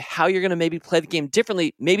play the game how you're going to maybe play the game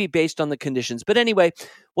differently, maybe based on the conditions. But anyway,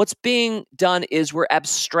 what's being done is we're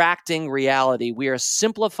abstracting reality. We are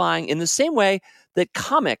simplifying in the same way that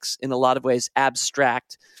comics, in a lot of ways,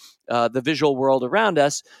 abstract the visual world around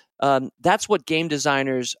us. That's what game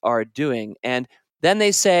designers are doing. And then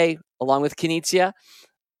they say, along with Knizia,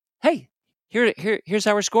 hey, here's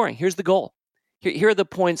how we're scoring. Here's the goal. Here are the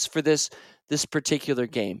points for this particular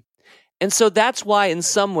game. And so that's why, in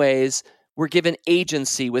some ways, we're given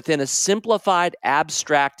agency within a simplified,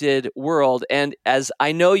 abstracted world. And as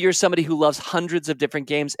I know you're somebody who loves hundreds of different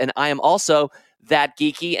games, and I am also that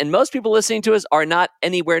geeky, and most people listening to us are not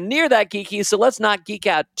anywhere near that geeky, so let's not geek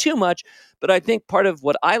out too much. But I think part of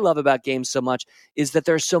what I love about games so much is that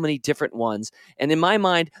there are so many different ones. And in my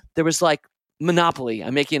mind, there was like Monopoly.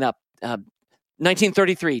 I'm making up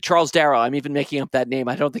 1933, Charles Darrow. I'm even making up that name.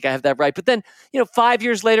 I don't think I have that right. But then, 5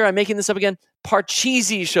 years later, I'm making this up again.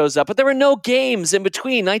 Parcheesi shows up, but there were no games in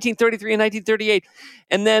between 1933 and 1938.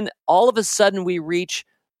 And then all of a sudden we reach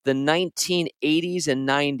the 1980s and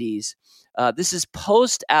 90s. This is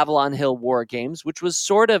post Avalon Hill War Games, which was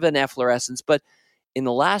sort of an efflorescence, but in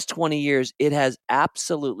the last 20 years, it has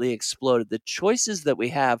absolutely exploded. The choices that we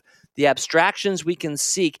have, the abstractions we can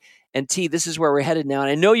seek. And T, this is where we're headed now. And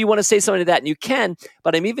I know you want to say something to that, and you can,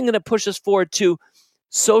 but I'm even going to push us forward to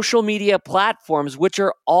social media platforms, which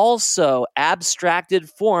are also abstracted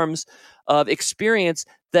forms of experience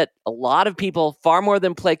that a lot of people, far more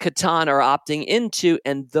than play Catan, are opting into.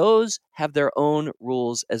 And those have their own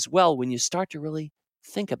rules as well when you start to really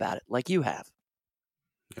think about it, like you have.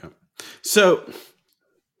 Yeah. So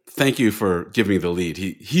thank you for giving me the lead.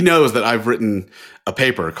 He knows that I've written a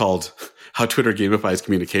paper called How Twitter Gamifies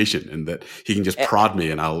Communication, and that he can just prod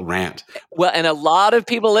me and I'll rant. Well, and a lot of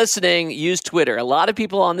people listening use Twitter. A lot of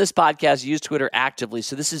people on this podcast use Twitter actively.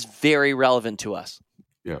 So this is very relevant to us.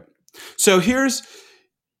 Yeah. So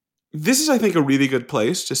this is, I think, a really good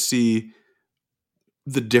place to see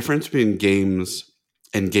the difference between games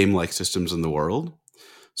and game-like systems in the world.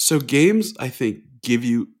 So games, I think, give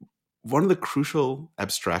you one of the crucial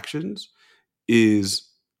abstractions is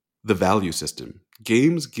the value system.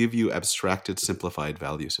 Games give you abstracted, simplified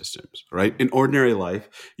value systems, right? In ordinary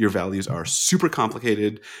life, your values are super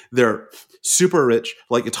complicated. They're super rich.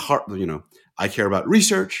 Like, it's hard, I care about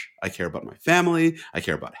research. I care about my family. I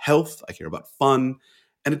care about health. I care about fun.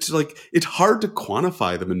 And it's like, it's hard to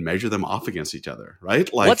quantify them and measure them off against each other,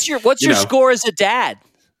 right? Like, what's your score as a dad?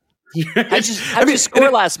 How'd you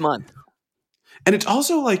score last month? And it's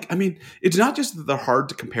also like, it's not just that they're hard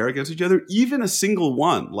to compare against each other, even a single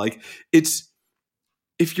one. Like, it's,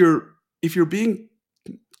 if you're being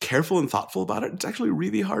careful and thoughtful about it, it's actually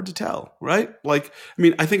really hard to tell, right? Like, I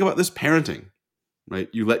mean, I think about this parenting, right?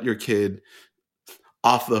 You let your kid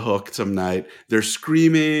off the hook some night. They're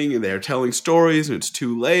screaming and they're telling stories and it's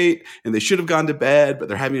too late and they should have gone to bed, but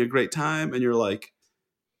they're having a great time. And you're like,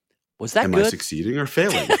 was that am good? I succeeding or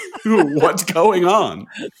failing? What's going on?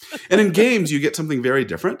 And in games, you get something very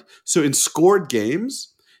different. So in scored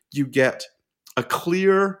games, you get a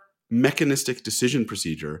clear mechanistic decision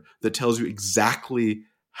procedure that tells you exactly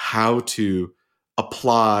how to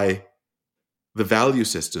apply the value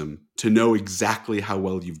system to know exactly how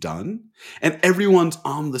well you've done. And everyone's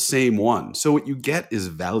on the same one. So what you get is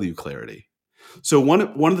value clarity. So one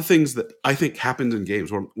of the things that I think happens in games,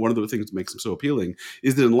 one of the things that makes them so appealing,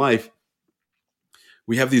 is that in life,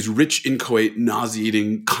 we have these rich, inchoate,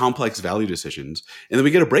 nauseating, complex value decisions, and then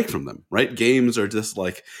we get a break from them, right? Games are just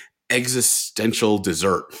like existential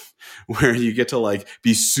dessert where you get to like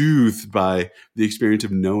be soothed by the experience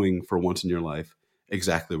of knowing for once in your life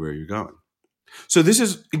exactly where you're going. So this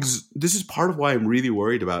is part of why I'm really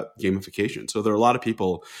worried about gamification. So there are a lot of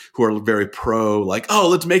people who are very pro, like, oh,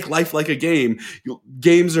 let's make life like a game.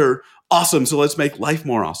 Games are awesome, so let's make life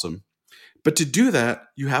more awesome. But to do that,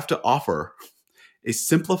 you have to offer a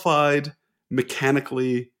simplified,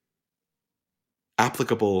 mechanically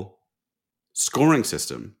applicable scoring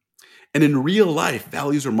system. And in real life,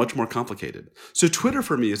 values are much more complicated. So Twitter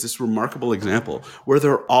for me is this remarkable example where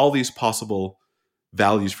there are all these possible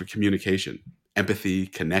values for communication: empathy,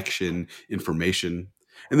 connection, information.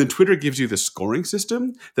 And then Twitter gives you the scoring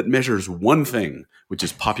system that measures one thing, which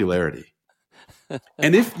is popularity.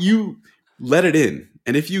 And if you let it in,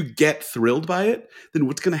 and if you get thrilled by it, then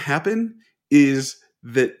what's going to happen is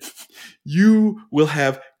that you will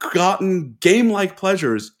have gotten game-like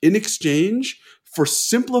pleasures in exchange for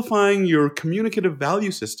simplifying your communicative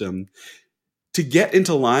value system to get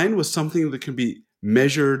into line with something that can be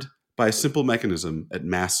measured by a simple mechanism at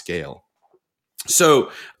mass scale.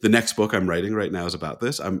 So the next book I'm writing right now is about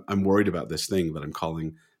this. I'm worried about this thing that I'm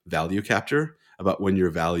calling value capture, about when your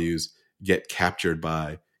values get captured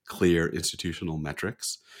by clear institutional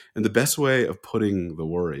metrics. And the best way of putting the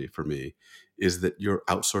worry for me is that you're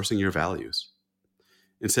outsourcing your values.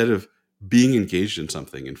 Instead of being engaged in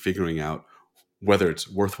something and figuring out whether it's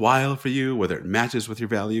worthwhile for you, whether it matches with your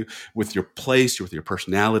value, with your place, with your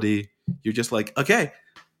personality, you're just like, okay,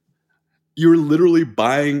 you're literally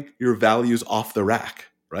buying your values off the rack,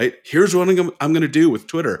 right? Here's what I'm going to do with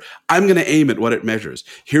Twitter. I'm going to aim at what it measures.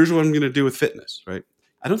 Here's what I'm going to do with fitness, right?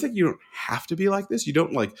 I don't think you don't have to be like this.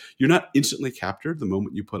 You're not instantly captured the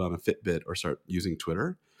moment you put on a Fitbit or start using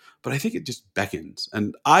Twitter. But I think it just beckons.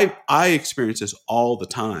 And I experience this all the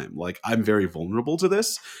time. Like, I'm very vulnerable to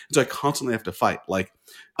this. And so I constantly have to fight. Like,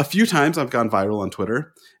 a few times I've gone viral on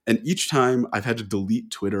Twitter. And each time I've had to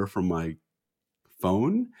delete Twitter from my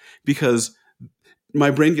phone because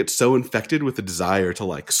my brain gets so infected with the desire to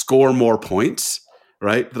like score more points,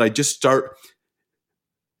 right? That I just start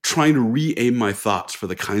trying to re-aim my thoughts for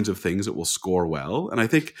the kinds of things that will score well. And I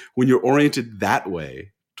think when you're oriented that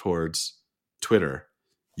way towards Twitter,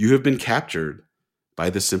 you have been captured by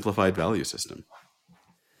the simplified value system.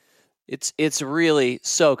 It's really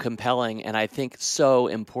so compelling and I think so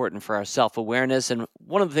important for our self-awareness. And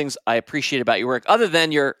one of the things I appreciate about your work, other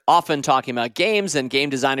than you're often talking about games and game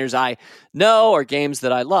designers I know or games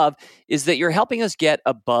that I love, is that you're helping us get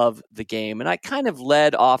above the game. And I kind of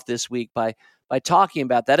led off this week by talking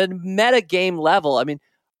about that at a meta game level. I mean,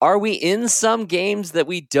 are we in some games that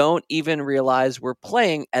we don't even realize we're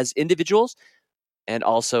playing as individuals and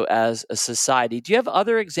also as a society? Do you have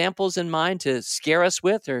other examples in mind to scare us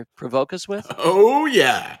with or provoke us with? Oh,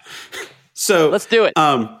 yeah. So let's do it.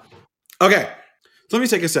 Okay. So let me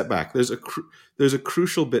take a step back. There's a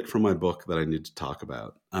crucial bit from my book that I need to talk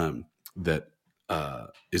about that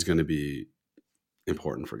is going to be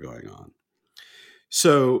important for going on.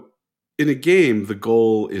 So in a game, the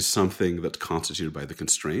goal is something that's constituted by the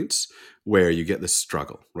constraints where you get this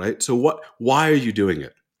struggle, right? So why are you doing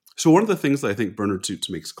it? So one of the things that I think Bernard Suits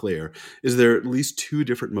makes clear is there are at least two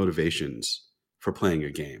different motivations for playing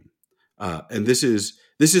a game. And this is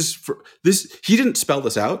he didn't spell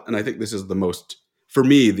this out. And I think this is the most, for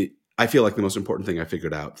me, I feel like the most important thing I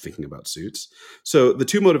figured out thinking about Suits. So the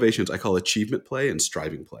two motivations I call achievement play and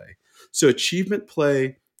striving play. So achievement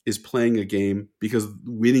play is playing a game because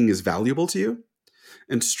winning is valuable to you.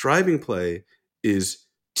 And striving play is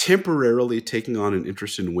temporarily taking on an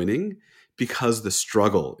interest in winning because the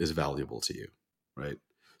struggle is valuable to you, right?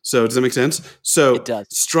 So does that make sense? So it does.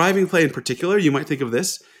 Striving play in particular, you might think of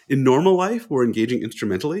this. In normal life, we're engaging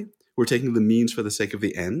instrumentally. We're taking the means for the sake of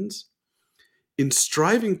the ends. In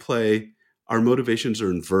striving play, our motivations are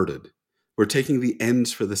inverted. We're taking the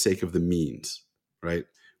ends for the sake of the means, right?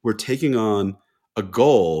 We're taking on a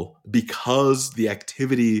goal because the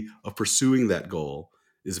activity of pursuing that goal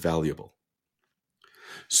is valuable.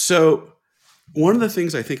 So one of the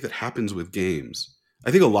things I think that happens with games,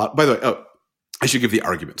 I think a lot, by the way, I should give the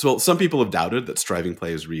argument. So some people have doubted that striving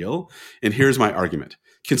play is real. And here's my argument.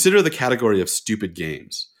 Consider the category of stupid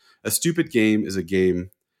games. A stupid game is a game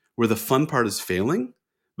where the fun part is failing,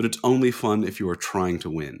 but it's only fun if you are trying to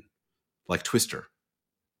win, like Twister,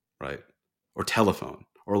 right? Or Telephone,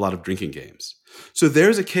 or a lot of drinking games. So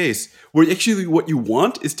there's a case where actually what you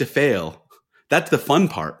want is to fail. That's the fun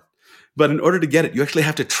part. But in order to get it, you actually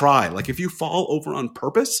have to try. Like if you fall over on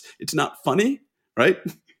purpose, it's not funny, right?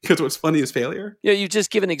 Because what's funny is failure. You know, you've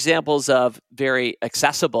just given examples of very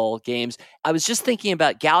accessible games. I was just thinking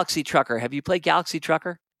about Galaxy Trucker. Have you played Galaxy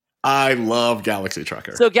Trucker? I love Galaxy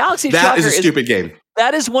Trucker. So Galaxy That Trucker is a stupid game.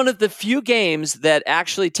 That is one of the few games that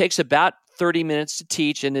actually takes about 30 minutes to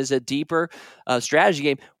teach and is a deeper strategy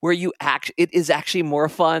game where it is actually more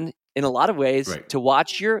fun in a lot of ways to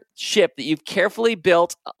watch your ship that you've carefully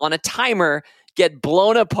built on a timer get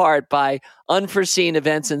blown apart by unforeseen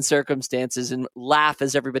events and circumstances and laugh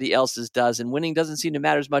as everybody else's does. And winning doesn't seem to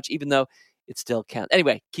matter as much, even though it still counts.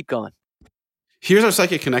 Anyway, keep going. Here's our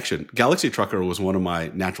psychic connection. Galaxy Trucker was one of my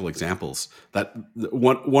natural examples. That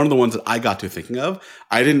one of the ones that I got to thinking of.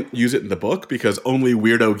 I didn't use it in the book because only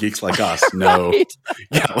weirdo geeks like us know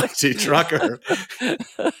Galaxy Trucker.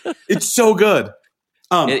 It's so good.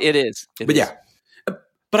 It is. Yeah.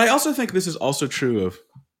 But I also think this is also true of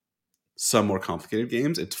some more complicated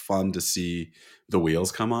games. It's fun to see the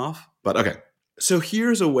wheels come off. But okay. So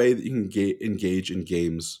here's a way that you can engage in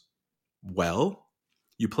games well.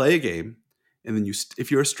 You play a game. And then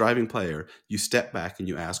if you're a striving player, you step back and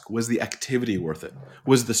you ask, was the activity worth it?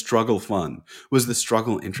 Was the struggle fun? Was the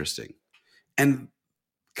struggle interesting? And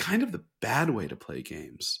kind of the bad way to play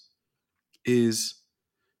games is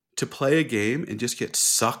to play a game and just get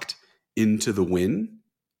sucked into the win,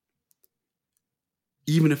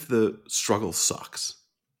 even if the struggle sucks.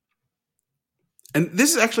 And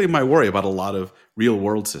this is actually my worry about a lot of real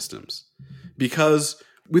world systems, because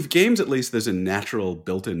with games, at least, there's a natural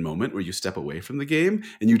built-in moment where you step away from the game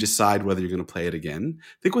and you decide whether you're going to play it again.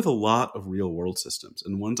 I think with a lot of real-world systems,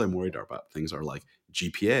 and the ones I'm worried about, things are like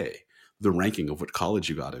GPA, the ranking of what college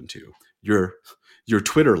you got into, your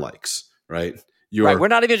Twitter likes, right? Right. We're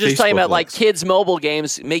not even just Facebook talking about likes. like kids' mobile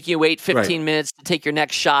games, making you wait 15 minutes to take your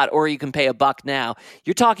next shot, or you can pay $1 now.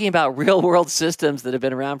 You're talking about real-world systems that have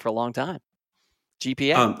been around for a long time.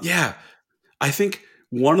 GPA. Yeah. I think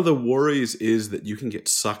one of the worries is that you can get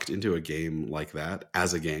sucked into a game like that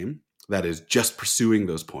as a game that is just pursuing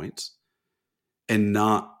those points and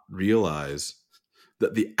not realize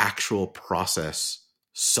that the actual process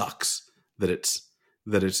sucks, that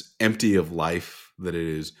it's empty of life, that it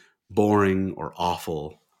is boring or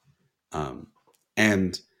awful.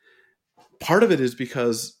 And part of it is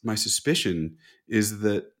because my suspicion is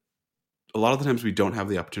that a lot of the times we don't have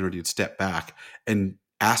the opportunity to step back and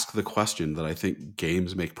ask the question that I think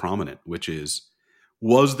games make prominent, which is,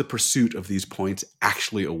 was the pursuit of these points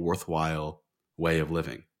actually a worthwhile way of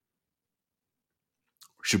living?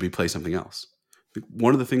 Or should we play something else?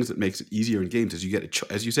 One of the things that makes it easier in games is you get,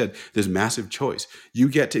 as you said, there's massive choice. You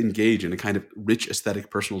get to engage in a kind of rich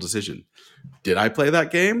aesthetic personal decision. Did I play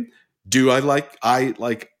that game? I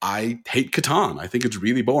hate Catan. I think it's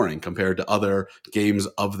really boring compared to other games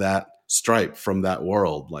of that stripe from that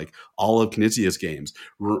world, like all of Knizia's games.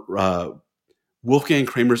 Wolfgang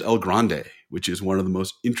Kramer's El Grande, which is one of the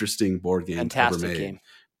most interesting board games ever made. Game.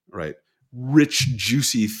 Right. Rich,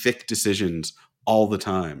 juicy, thick decisions all the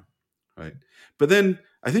time. Right. But then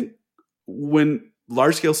I think when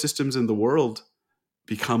large-scale systems in the world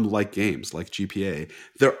become like games, like GPA,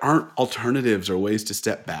 there aren't alternatives or ways to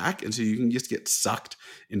step back. And so you can just get sucked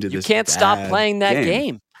into this. You can't stop playing that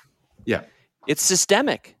game. Yeah. It's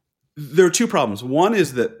systemic. There are two problems. One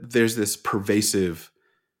is that there's this pervasive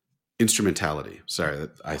instrumentality. Sorry,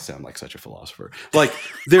 I sound like such a philosopher. Like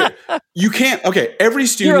you can't. Okay, every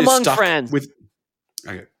student is stuck with.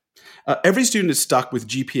 Okay, every student is stuck with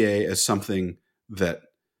GPA as something that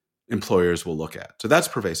employers will look at. So that's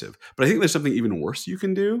pervasive. But I think there's something even worse you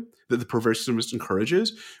can do that the perversiveness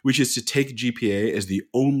encourages, which is to take GPA as the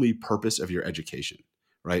only purpose of your education.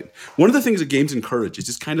 Right. One of the things that games encourage is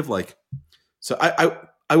just kind of like. So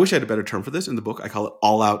I wish I had a better term for this in the book. I call it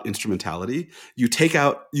all-out instrumentality. You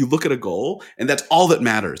look at a goal, and that's all that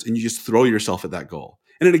matters, and you just throw yourself at that goal.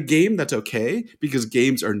 And in a game, that's okay, because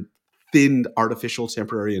games are thinned, artificial,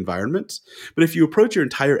 temporary environments. But if you approach your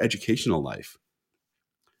entire educational life,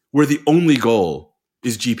 where the only goal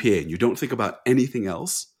is GPA, and you don't think about anything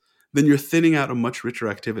else, then you're thinning out a much richer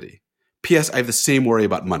activity. P.S. I have the same worry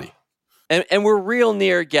about money. And we're real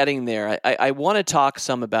near getting there. I want to talk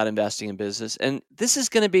some about investing in business, and this is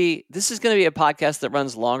going to be a podcast that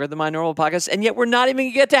runs longer than my normal podcast, and yet we're not even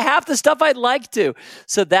going to get to half the stuff I'd like to.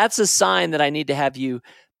 So that's a sign that I need to have you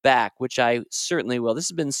back, which I certainly will. This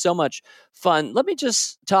has been so much fun. Let me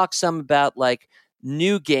just talk some about like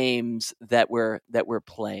new games that we're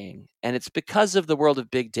playing, and it's because of the world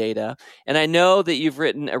of big data. And I know that you've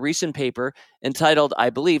written a recent paper entitled,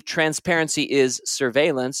 I believe, "Transparency is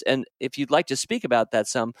Surveillance." And if you'd like to speak about that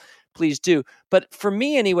some, please do. But for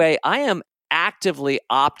me anyway, I am actively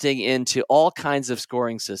opting into all kinds of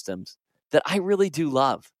scoring systems that I really do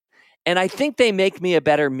love. And I think they make me a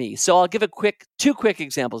better me. So I'll give two quick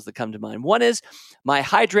examples that come to mind. One is my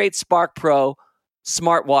Hydrate Spark Pro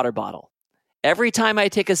smart water bottle. Every time I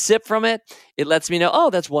take a sip from it, it lets me know,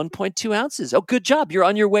 oh, that's 1.2 ounces. Oh, good job. You're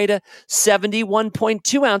on your way to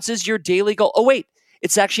 71.2 ounces, your daily goal. Oh, wait,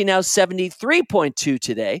 it's actually now 73.2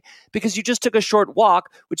 today because you just took a short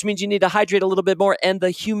walk, which means you need to hydrate a little bit more. And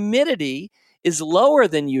the humidity is lower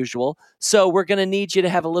than usual. So we're going to need you to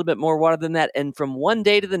have a little bit more water than that. And from one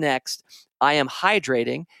day to the next, I am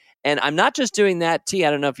hydrating. And I'm not just doing that, T.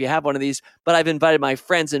 I don't know if you have one of these, but I've invited my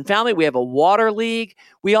friends and family. We have a water league.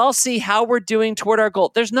 We all see how we're doing toward our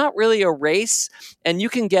goal. There's not really a race. And you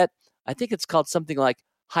can get, I think it's called something like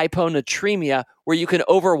hyponatremia, where you can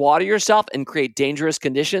overwater yourself and create dangerous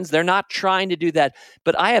conditions. They're not trying to do that.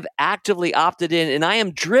 But I have actively opted in, and I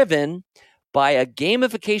am driven by a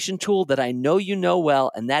gamification tool that I know you know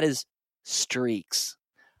well, and that is streaks.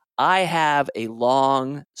 I have a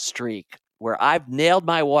long streak where I've nailed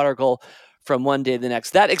my water goal from one day to the next.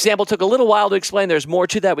 That example took a little while to explain. There's more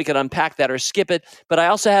to that. We could unpack that or skip it. But I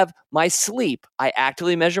also have my sleep. I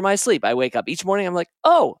actively measure my sleep. I wake up each morning. I'm like,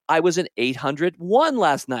 oh, I was an 801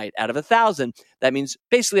 last night out of 1,000. That means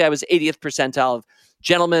basically I was 80th percentile of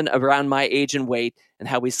gentlemen around my age and weight and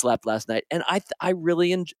how we slept last night. And I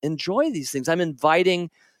really enjoy these things. I'm inviting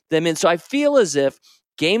them in. So I feel as if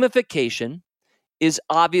gamification is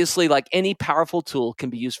obviously, like any powerful tool, can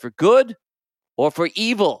be used for good or for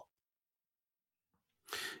evil.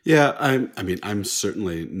 Yeah, I'm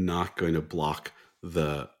certainly not going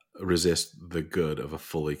to resist the good of a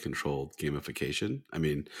fully controlled gamification. I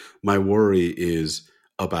mean, my worry is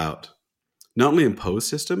about not only imposed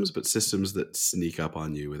systems, but systems that sneak up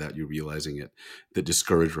on you without you realizing it, that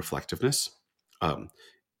discourage reflectiveness.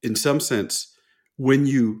 In some sense, when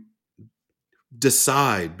you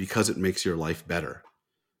decide because it makes your life better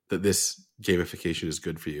that this gamification is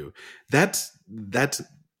good for you, that's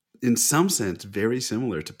in some sense very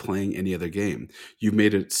similar to playing any other game. You've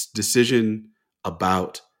made a decision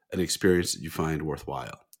about an experience that you find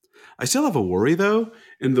worthwhile. I still have a worry though,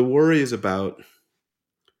 and the worry is about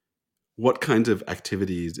what kinds of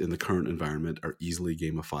activities in the current environment are easily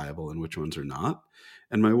gamifiable and which ones are not.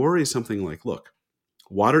 And my worry is something like, look,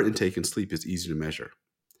 water intake and sleep is easy to measure.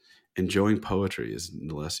 Enjoying poetry is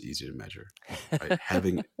less easy to measure. Right?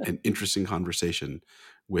 Having an interesting conversation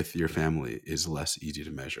with your family is less easy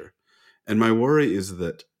to measure. And my worry is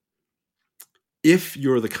that if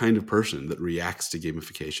you're the kind of person that reacts to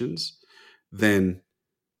gamifications, then,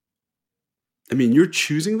 I mean, you're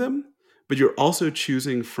choosing them, but you're also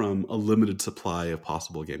choosing from a limited supply of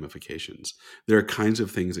possible gamifications. There are kinds of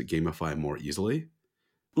things that gamify more easily.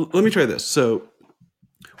 Let me try this. So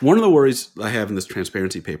one of the worries I have in this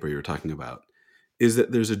transparency paper you're talking about is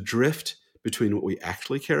that there's a drift between what we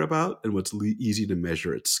actually care about and what's easy to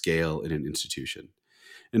measure at scale in an institution.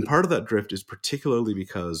 And part of that drift is particularly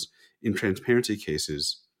because in transparency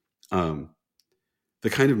cases, the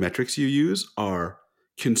kind of metrics you use are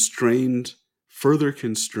further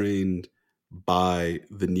constrained by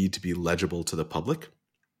the need to be legible to the public.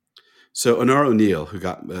 So Honora O'Neill, who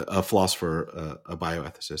got a philosopher, a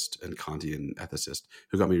bioethicist and Kantian ethicist,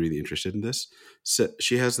 who got me really interested in this,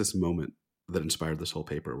 she has this moment that inspired this whole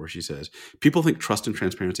paper where she says, people think trust and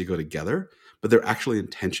transparency go together, but they're actually in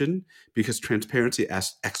tension because transparency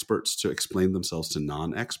asks experts to explain themselves to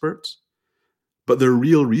non-experts, but their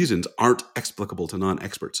real reasons aren't explicable to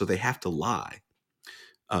non-experts, so they have to lie.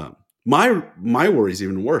 My worry is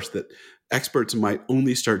even worse, that experts might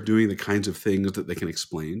only start doing the kinds of things that they can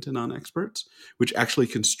explain to non-experts, which actually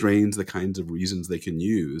constrains the kinds of reasons they can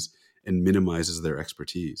use and minimizes their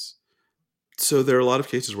expertise. So there are a lot of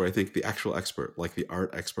cases where I think the actual expert, like the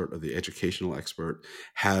art expert or the educational expert,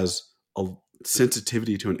 has a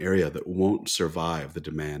sensitivity to an area that won't survive the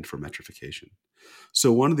demand for metrification.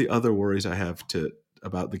 So one of the other worries I have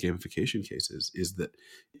about the gamification cases is that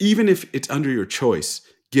even if it's under your choice,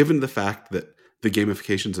 given the fact that the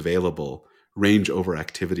gamifications available range over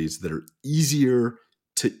activities that are easier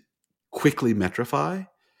to quickly metrify,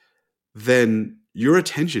 then your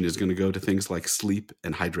attention is going to go to things like sleep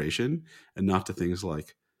and hydration and not to things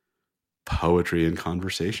like poetry and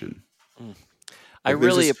conversation. I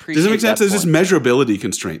really appreciate does it make sense? that There's point. this measurability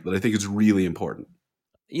constraint that I think is really important.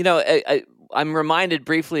 You know, I'm reminded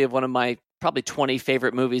briefly of one of my probably 20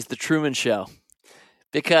 favorite movies, The Truman Show,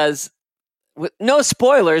 because no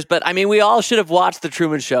spoilers, but I mean, we all should have watched The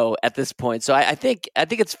Truman Show at this point. So I think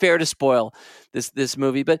it's fair to spoil this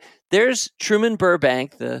movie. But there's Truman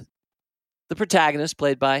Burbank, the protagonist,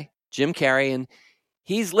 played by Jim Carrey, and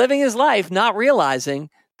he's living his life not realizing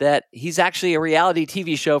that he's actually a reality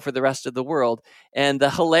TV show for the rest of the world. And the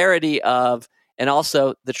hilarity of, and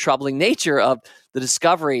also the troubling nature of the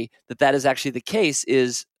discovery that is actually the case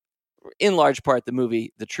is in large part the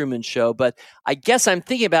movie The Truman Show. But I guess I'm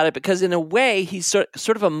thinking about it because in a way he's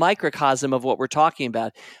sort of a microcosm of what we're talking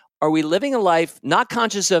about. Are we living a life not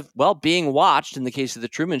conscious of, well, being watched in the case of The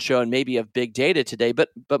Truman Show and maybe of big data today, but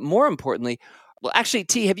more importantly, well, actually,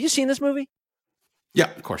 T, have you seen this movie?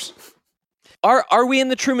 Yeah, of course. Are we in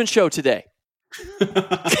The Truman Show today?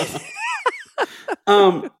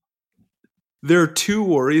 There are two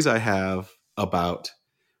worries I have about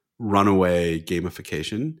runaway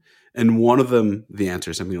gamification. And one of them, the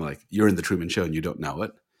answer is something like, you're in The Truman Show and you don't know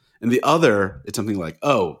it. And the other, it's something like,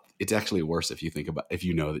 oh, it's actually worse if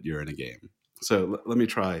you know that you're in a game. So let me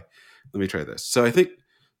try this. So I think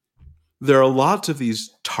there are lots of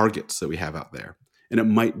these targets that we have out there. And it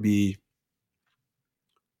might be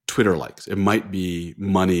Twitter likes. It might be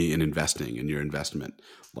money in investing in your investment,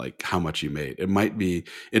 like how much you made. It might be,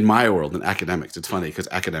 in my world, in academics. It's funny because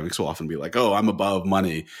academics will often be like, oh, I'm above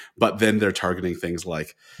money. But then they're targeting things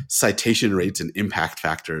like citation rates and impact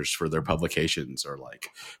factors for their publications or like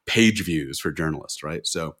page views for journalists, right?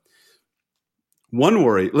 So one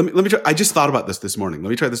worry, let me try. I just thought about this morning. Let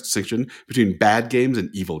me try this distinction between bad games and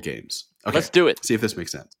evil games. Okay, let's do it. See if this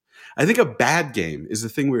makes sense. I think a bad game is the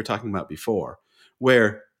thing we were talking about before,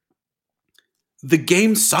 where the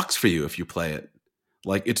game sucks for you if you play it.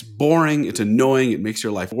 Like, it's boring, it's annoying, it makes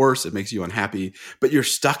your life worse, it makes you unhappy, but you're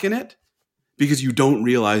stuck in it because you don't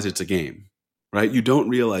realize it's a game, right? You don't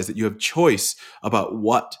realize that you have choice about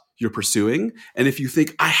what you're pursuing. And if you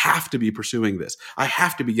think, I have to be pursuing this, I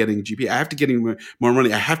have to be getting GPA, I have to getting more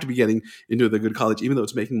money, I have to be getting into the good college, even though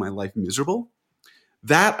it's making my life miserable,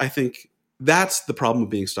 that, I think, that's the problem of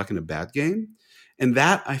being stuck in a bad game. And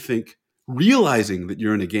that, I think, realizing that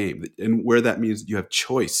you're in a game and where that means that you have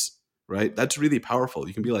choice, right? That's really powerful.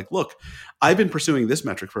 You can be like, look, I've been pursuing this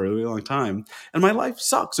metric for a really long time and my life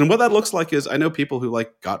sucks. And what that looks like is, I know people who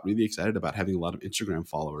got really excited about having a lot of Instagram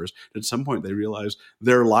followers. At some point they realized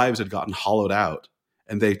their lives had gotten hollowed out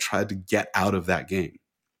and they tried to get out of that game.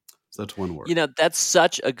 So that's one word. You know, that's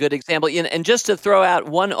such a good example. And just to throw out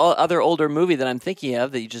one other older movie that I'm thinking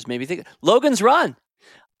of that you just made me think, Logan's Run.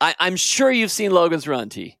 I'm sure you've seen Logan's Run,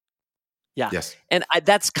 T. Yeah. Yes. And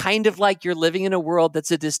that's kind of like you're living in a world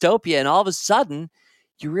that's a dystopia, and all of a sudden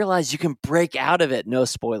you realize you can break out of it. No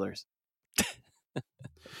spoilers.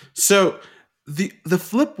 So the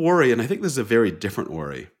flip worry, and I think this is a very different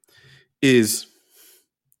worry, is,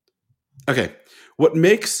 okay, what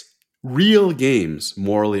makes real games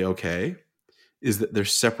morally okay is that they're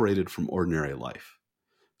separated from ordinary life.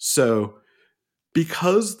 So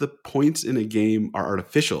because the points in a game are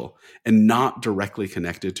artificial and not directly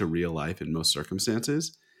connected to real life in most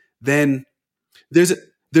circumstances, then there's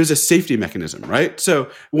a safety mechanism, right? So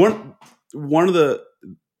one of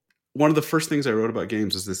the first things I wrote about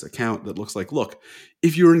games is this account that looks like, look,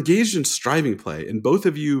 if you're engaged in striving play and both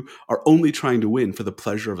of you are only trying to win for the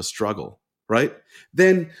pleasure of a struggle, right?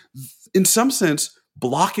 Then in some sense,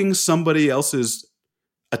 blocking somebody else's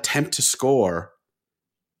attempt to score,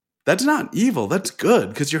 that's not evil. That's good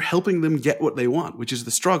because you're helping them get what they want, which is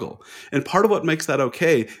the struggle. And part of what makes that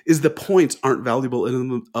okay is the points aren't valuable in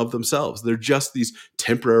and of themselves. They're just these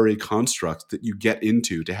temporary constructs that you get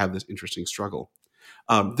into to have this interesting struggle.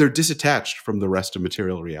 They're disattached from the rest of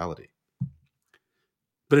material reality.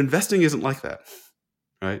 But investing isn't like that,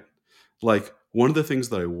 right? Like, one of the things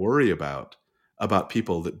that I worry about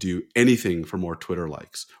people that do anything for more Twitter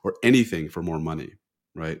likes or anything for more money,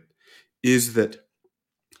 right, is that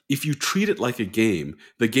if you treat it like a game,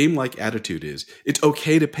 the game-like attitude is, it's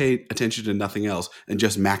okay to pay attention to nothing else and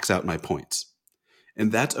just max out my points.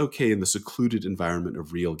 And that's okay in the secluded environment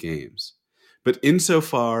of real games. But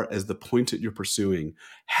insofar as the points that you're pursuing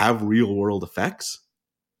have real-world effects,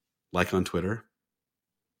 like on Twitter,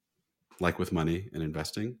 like with money and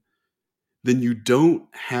investing, then you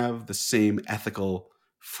don't have the same ethical,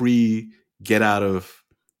 free,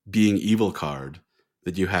 get-out-of-being-evil card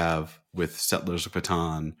that you have with Settlers of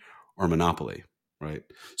Catan or Monopoly, Right.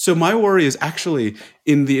 So my worry is actually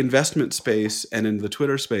in the investment space and in the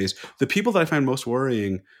Twitter space, the people that I find most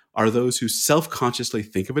worrying are those who self-consciously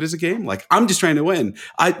think of it as a game. Like, I'm just trying to win.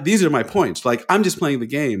 These are my points. Like, I'm just playing the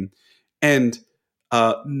game, and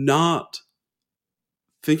not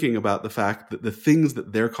thinking about the fact that the things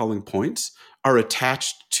that they're calling points are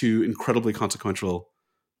attached to incredibly consequential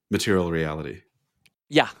material reality.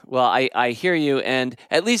 Yeah, well, I hear you. And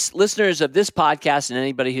at least listeners of this podcast and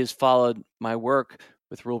anybody who's followed my work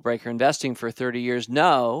with Rule Breaker Investing for 30 years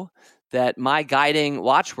know that my guiding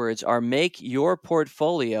watchwords are make your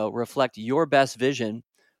portfolio reflect your best vision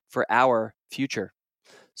for our future.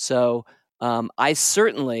 So I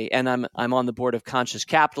certainly, and I'm on the board of Conscious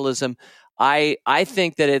Capitalism, I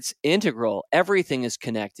think that it's integral. Everything is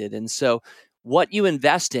connected. And so what you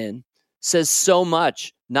invest in says so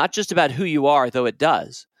much, not just about who you are, though it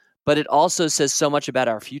does, but it also says so much about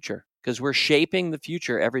our future because we're shaping the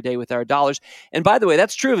future every day with our dollars. And by the way,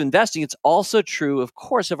 that's true of investing. It's also true, of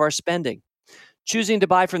course, of our spending. Choosing to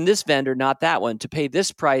buy from this vendor, not that one, to pay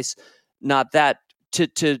this price, not that,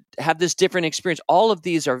 to have this different experience. All of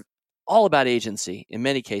these are all about agency in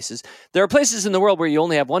many cases. There are places in the world where you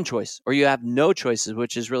only have one choice or you have no choices,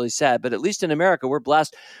 which is really sad. But at least in America, we're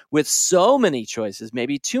blessed with so many choices,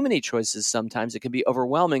 maybe too many choices sometimes. It can be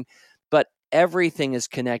overwhelming, but everything is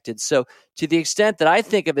connected. So to the extent that I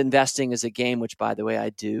think of investing as a game, which by the way, I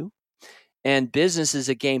do, and business is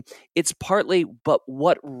a game, it's partly, but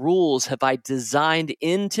what rules have I designed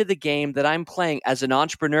into the game that I'm playing as an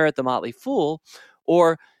entrepreneur at the Motley Fool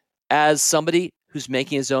or as somebody who's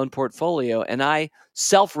making his own portfolio? And I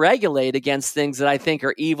self-regulate against things that I think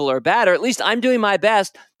are evil or bad, or at least I'm doing my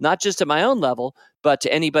best, not just at my own level, but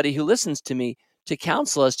to anybody who listens to me, to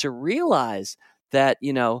counsel us to realize that,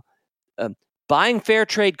 buying fair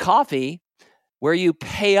trade coffee where you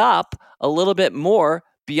pay up a little bit more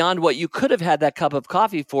beyond what you could have had that cup of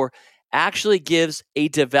coffee for actually gives a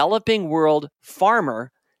developing world farmer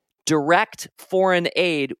direct foreign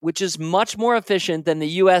aid, which is much more efficient than the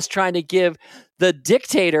U.S. trying to give the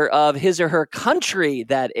dictator of his or her country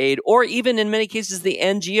that aid, or even in many cases, the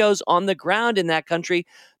NGOs on the ground in that country,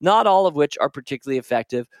 not all of which are particularly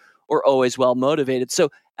effective or always well motivated. So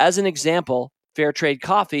as an example, fair trade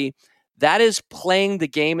coffee, that is playing the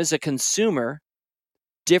game as a consumer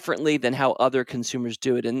differently than how other consumers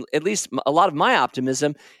do it. And at least a lot of my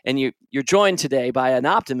optimism, and you're joined today by an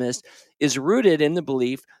optimist, is rooted in the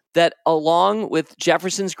belief that along with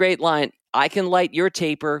Jefferson's great line, I can light your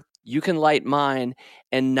taper, you can light mine,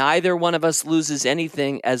 and neither one of us loses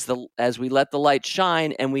anything as we let the light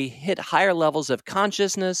shine and we hit higher levels of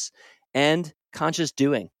consciousness and conscious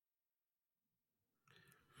doing.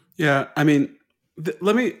 Yeah, I mean,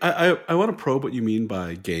 let me. I want to probe what you mean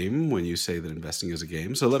by game when you say that investing is a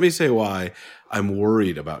game. So let me say why I'm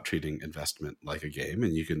worried about treating investment like a game,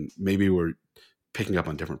 and maybe we're picking up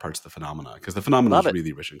on different parts of the phenomena because the phenomena is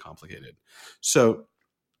really rich and complicated. So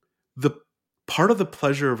the part of the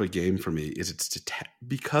pleasure of a game for me is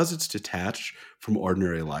because it's detached from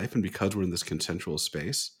ordinary life, and because we're in this consensual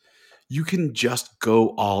space, you can just go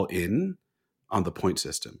all in on the point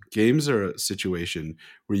system. Games are a situation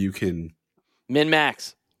where you can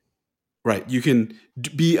min-max. Right. You can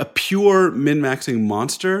be a pure min-maxing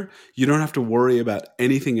monster. You don't have to worry about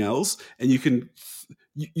anything else. And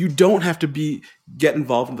you don't have to get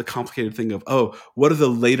involved in the complicated thing of, oh, what are the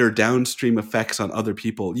later downstream effects on other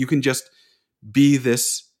people? You can just be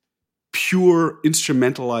this pure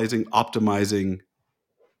instrumentalizing, optimizing,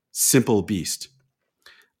 simple beast.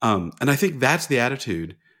 And I think that's the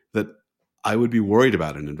attitude that I would be worried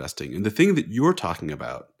about in investing. And the thing that you're talking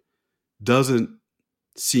about doesn't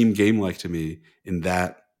seem game-like to me in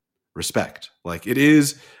that respect. Like it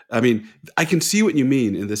is, I mean, I can see what you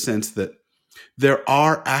mean in the sense that there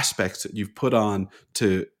are aspects that you've put on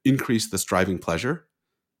to increase the striving pleasure,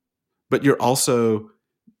 but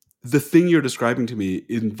the thing you're describing to me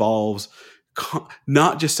involves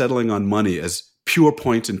not just settling on money as pure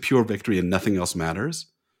points and pure victory and nothing else matters,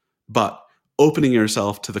 but opening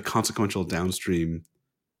yourself to the consequential downstream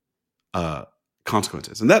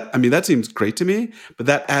consequences. And that seems great to me, but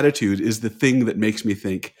that attitude is the thing that makes me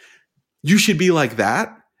think you should be like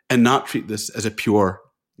that and not treat this as a pure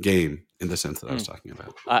game in the sense that I was talking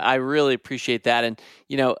about. I really appreciate that. And,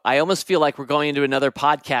 I almost feel like we're going into another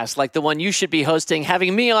podcast, like the one you should be hosting,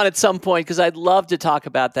 having me on at some point, because I'd love to talk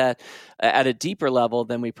about that at a deeper level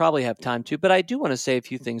than we probably have time to. But I do want to say a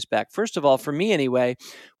few things back. First of all, for me anyway,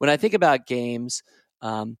 when I think about games,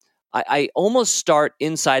 I almost start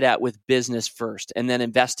inside out with business first, and then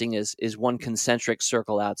investing is one concentric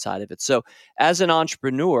circle outside of it. So as an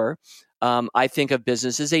entrepreneur, I think of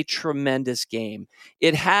business as a tremendous game.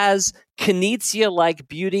 It has Knizia-like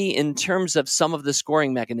beauty in terms of some of the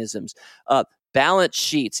scoring mechanisms. Balance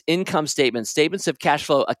sheets, income statements, statements of cash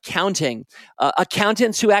flow, accounting,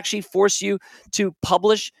 accountants who actually force you to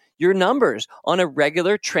publish your numbers on a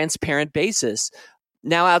regular, transparent basis.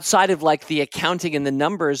 Now, outside of like the accounting and the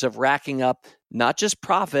numbers of racking up not just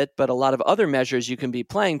profit, but a lot of other measures you can be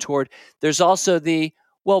playing toward, there's also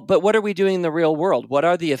but what are we doing in the real world? What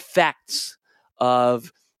are the effects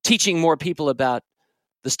of teaching more people about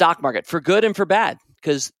the stock market for good and for bad?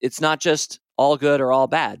 Because it's not just all good or all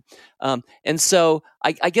bad. And so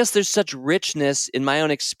I guess there's such richness in my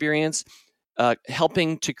own experience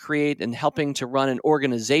helping to create and helping to run an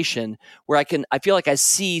organization where I feel like I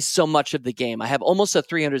see so much of the game. I have almost a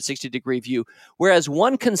 360-degree view, whereas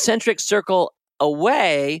one concentric circle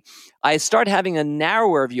away, I start having a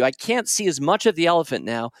narrower view. I can't see as much of the elephant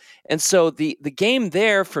now. And so the game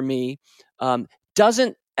there for me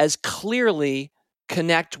doesn't as clearly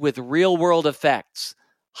connect with real world effects,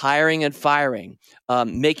 hiring and firing,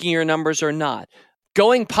 making your numbers or not,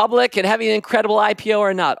 going public and having an incredible IPO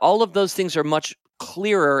or not. All of those things are much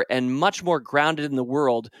clearer and much more grounded in the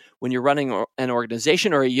world when you're running an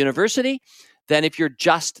organization or a university than if you're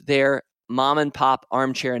just their mom and pop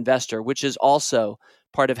armchair investor, which is also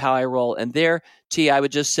part of how I roll. And there, T, I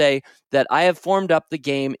would just say that I have formed up the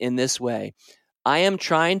game in this way. I am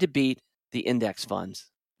trying to beat the index funds.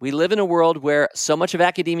 We live in a world where so much of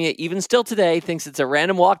academia, even still today, thinks it's a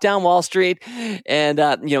random walk down Wall Street and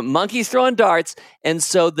monkeys throwing darts. And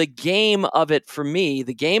so the game of it for me,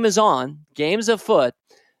 the game is on, game's afoot,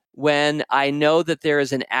 when I know that there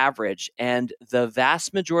is an average, and the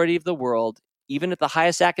vast majority of the world, even at the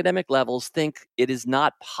highest academic levels, think it is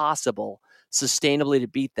not possible sustainably to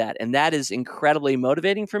beat that. And that is incredibly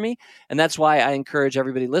motivating for me. And that's why I encourage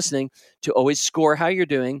everybody listening to always score how you're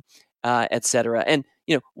doing, et cetera. And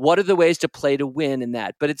what are the ways to play to win in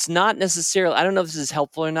that? But it's not necessarily, I don't know if this is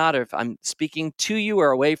helpful or not, or if I'm speaking to you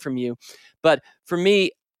or away from you. But for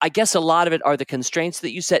me, I guess a lot of it are the constraints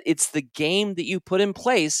that you set. It's the game that you put in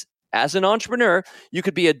place as an entrepreneur. You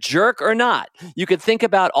could be a jerk or not. You could think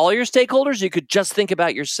about all your stakeholders. You could just think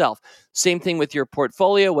about yourself. Same thing with your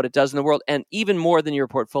portfolio, what it does in the world, and even more than your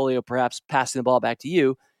portfolio, perhaps passing the ball back to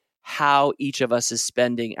you, how each of us is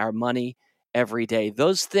spending our money every day.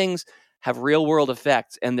 Those things have real world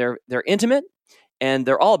effects, and they're intimate, and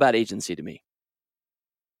they're all about agency to me.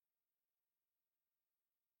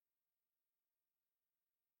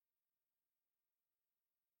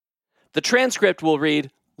 The transcript will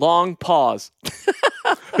read, long pause.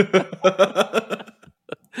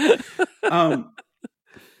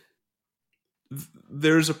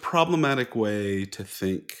 There's a problematic way to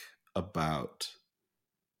think about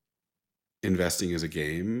investing as a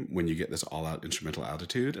game when you get this all-out instrumental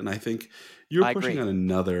attitude. And I think you're pushing on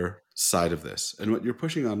another side of this. And what you're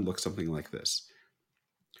pushing on looks something like this.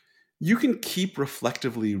 You can keep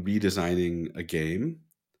reflectively redesigning a game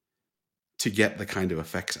to get the kind of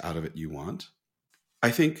effects out of it you want. I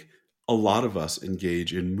think a lot of us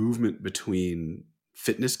engage in movement between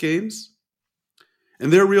fitness games,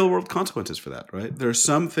 and there are real world consequences for that, right? There are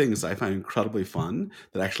some things I find incredibly fun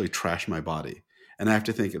that actually trash my body. And I have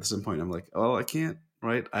to think at some point, I'm like, oh, I can't,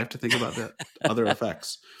 right? I have to think about the other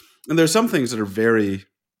effects. And there's some things that are very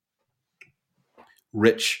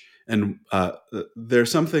rich, and there are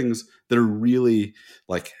some things that are really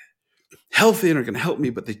like healthy and are going to help me,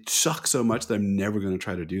 but they suck so much that I'm never going to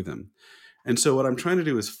try to do them. And so what I'm trying to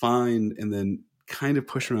do is find and then kind of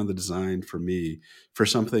push around the design for me for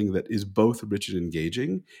something that is both rich and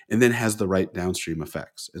engaging and then has the right downstream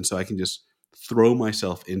effects. And so I can just throw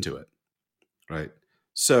myself into it, right?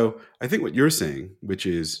 So I think what you're saying, which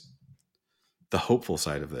is the hopeful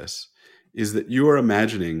side of this, is that you are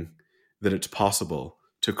imagining that it's possible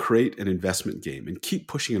to create an investment game and keep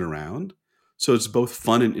pushing it around so it's both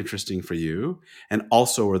fun and interesting for you, and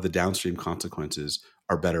also where the downstream consequences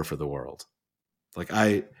are better for the world. Like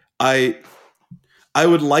I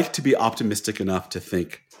would like to be optimistic enough to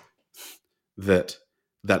think that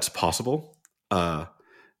that's possible. I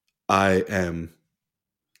am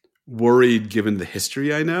worried, given the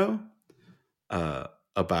history I know,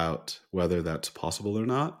 about whether that's possible or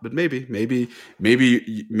not. But maybe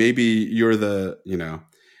you're the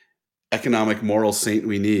economic moral saint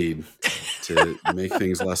we need to make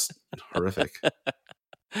things less horrific.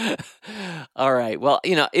 All right. Well,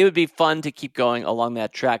 it would be fun to keep going along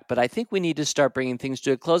that track, but I think we need to start bringing things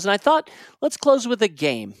to a close. And I thought, let's close with a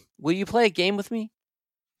game. Will you play a game with me?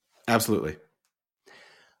 Absolutely.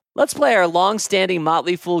 Let's play our long-standing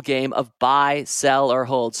Motley Fool game of buy, sell, or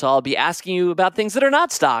hold. So I'll be asking you about things that are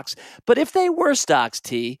not stocks, but if they were stocks,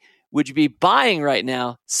 T, would you be buying right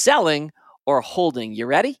now, selling, or holding? You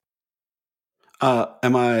ready?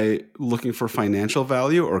 Am I looking for financial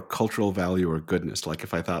value or cultural value or goodness? Like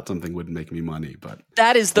if I thought something would make me money, but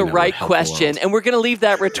that is the right question, and we're going to leave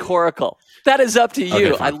that rhetorical. That is up to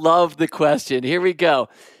you. Okay, I love the question. Here we go.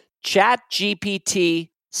 ChatGPT,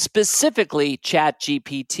 specifically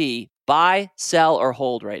ChatGPT, buy, sell, or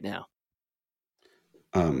hold right now?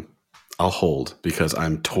 I'll hold because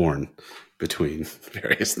I'm torn between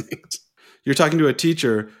various things. You're talking to a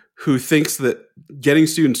teacher who thinks that getting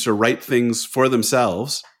students to write things for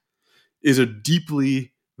themselves is a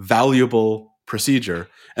deeply valuable procedure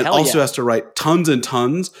and also has to write tons and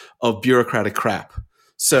tons of bureaucratic crap.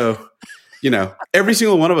 So, every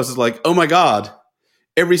single one of us is like, oh my God,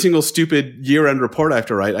 every single stupid year-end report I have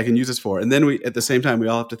to write, I can use this for. And then at the same time, we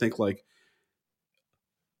all have to think like,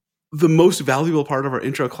 the most valuable part of our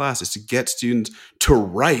intro class is to get students to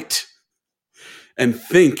write and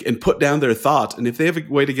think and put down their thoughts. And if they have a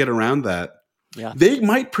way to get around that, they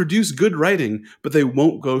might produce good writing, but they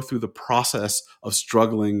won't go through the process of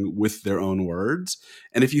struggling with their own words.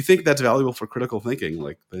 And if you think that's valuable for critical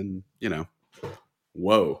thinking, then,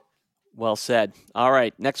 whoa. Well said. All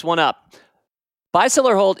right, next one up. Buy, sell,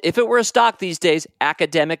 or hold, if it were a stock these days,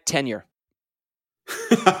 academic tenure.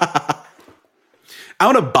 I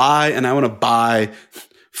want to buy, and I want to buy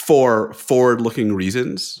for forward-looking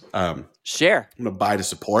reasons. Share. I'm going to buy to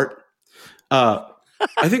support. I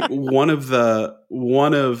think one of the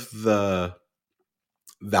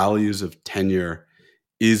values of tenure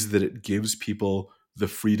is that it gives people the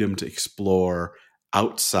freedom to explore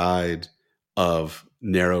outside of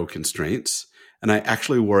narrow constraints. And I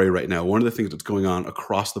actually worry right now, one of the things that's going on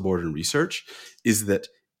across the board in research is that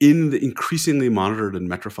in the increasingly monitored and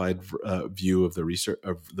metrified view of the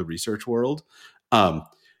research world,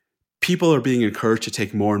 people are being encouraged to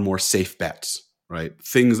take more and more safe bets, right?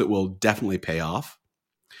 Things that will definitely pay off.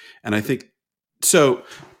 And I think so.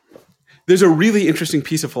 There's a really interesting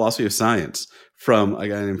piece of philosophy of science from a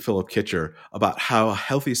guy named Philip Kitcher about how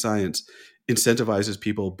healthy science incentivizes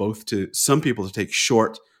people some people to take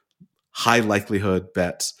short, high likelihood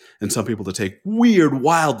bets and some people to take weird,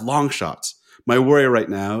 wild, long shots. My worry right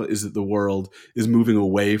now is that the world is moving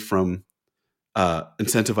away from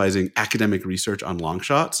incentivizing academic research on long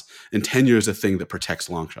shots, and tenure is a thing that protects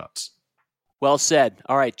long shots. Well said.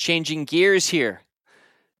 All right, changing gears here.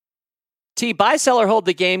 T, buy, sell, or hold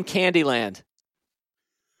the game Candyland?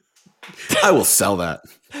 I will sell that.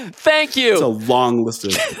 Thank you. It's a long list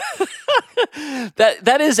of...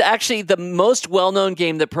 That is actually the most well-known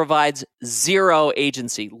game that provides zero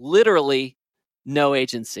agency, literally no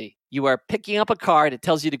agency. You are picking up a card. It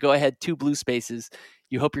tells you to go ahead 2 blue spaces.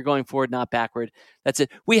 You hope you're going forward, not backward. That's it.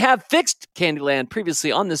 We have fixed Candyland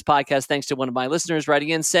previously on this podcast, thanks to one of my listeners writing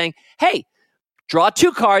in saying, hey, draw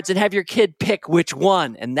 2 cards and have your kid pick which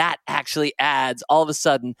one. And that actually adds, all of a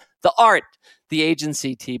sudden, the art, the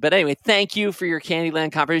agency, T. But anyway, thank you for your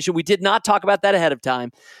Candyland conversation. We did not talk about that ahead of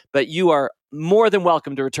time, but you are more than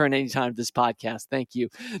welcome to return anytime to this podcast. Thank you.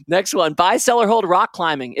 Next one, buy, sell, or hold rock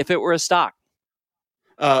climbing if it were a stock.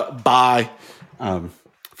 Buy.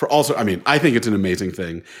 I think it's an amazing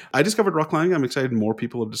thing. I discovered rock climbing. I'm excited more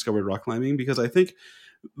people have discovered rock climbing because I think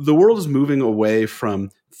the world is moving away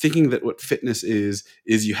from thinking that what fitness is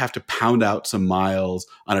you have to pound out some miles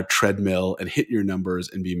on a treadmill and hit your numbers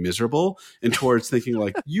and be miserable, and towards thinking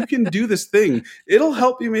like you can do this thing. It'll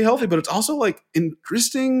help you be healthy, but it's also like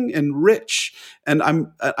interesting and rich. And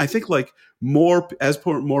I think like more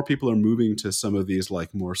people are moving to some of these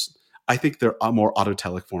like more, I think there are more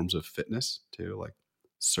autotelic forms of fitness too, like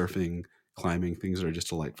surfing, climbing, things that are just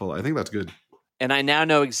delightful. I think that's good. And I now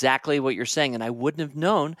know exactly what you're saying. And I wouldn't have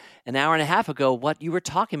known an hour and a half ago what you were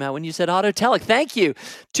talking about when you said autotelic. Thank you.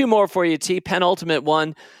 2 more for you, T. Penultimate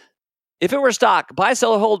one. If it were stock, buy,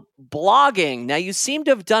 sell, or hold blogging. Now, you seem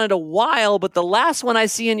to have done it a while, but the last one I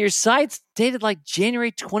see in your sites dated like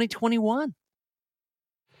January 2021.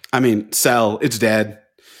 I mean, sell. It's dead.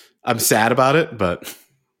 I'm sad about it, but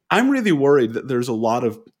I'm really worried that there's a lot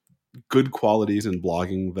of good qualities in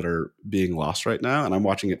blogging that are being lost right now. And I'm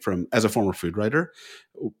watching it as a former food writer.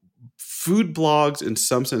 Food blogs in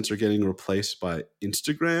some sense are getting replaced by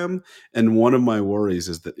Instagram. And one of my worries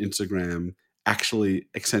is that Instagram actually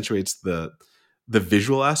accentuates the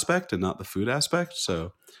visual aspect and not the food aspect.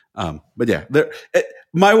 So, but yeah,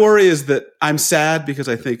 my worry is that I'm sad because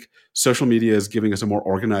I think social media is giving us a more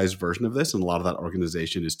organized version of this. And a lot of that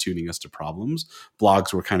organization is tuning us to problems.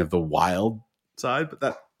 Blogs were kind of the wild side,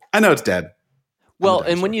 but I know it's dead. Well,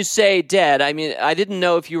 and when you say dead, I mean, I didn't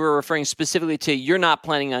know if you were referring specifically to you're not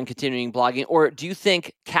planning on continuing blogging, or do you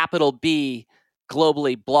think capital B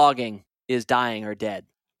globally blogging is dying or dead?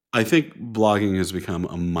 I think blogging has become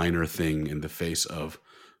a minor thing in the face of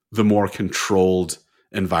the more controlled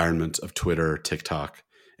environment of Twitter, TikTok,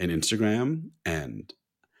 and Instagram. And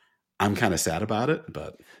I'm kind of sad about it,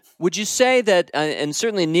 but... Would you say that, and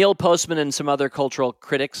certainly Neil Postman and some other cultural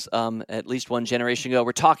critics, at least one generation ago,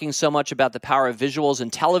 were talking so much about the power of visuals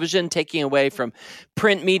and television, taking away from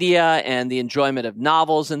print media and the enjoyment of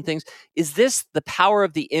novels and things. Is this the power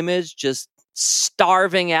of the image just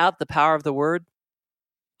starving out the power of the word?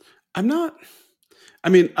 I'm not... I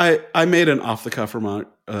mean, I made an off-the-cuff remark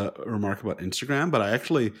about Instagram, but I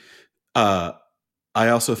actually... I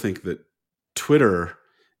also think that Twitter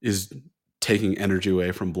is taking energy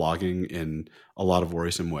away from blogging in a lot of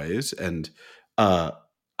worrisome ways. And my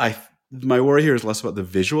worry here is less about the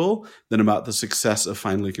visual than about the success of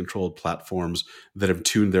finely controlled platforms that have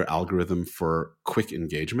tuned their algorithm for quick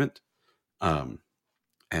engagement. And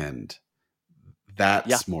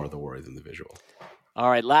that's more the worry than the visual. All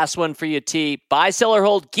right, last one for you, T. Buy, sell, or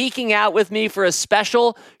hold geeking out with me for a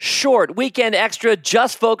special short weekend extra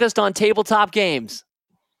just focused on tabletop games.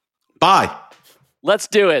 Buy. Let's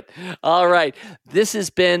do it. All right. This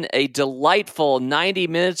has been a delightful 90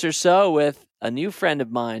 minutes or so with a new friend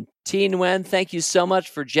of mine, T. Nguyen. Thank you so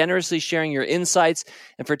much for generously sharing your insights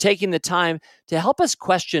and for taking the time to help us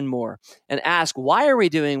question more and ask, why are we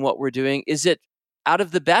doing what we're doing? Is it out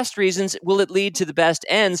of the best reasons? Will it lead to the best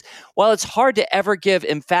ends? While it's hard to ever give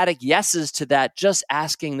emphatic yeses to that, just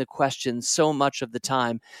asking the question so much of the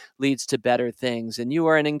time leads to better things. And you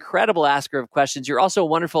are an incredible asker of questions. You're also a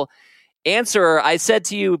wonderful answerer. I said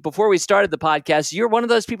to you before we started the podcast, you're one of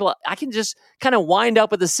those people I can just kind of wind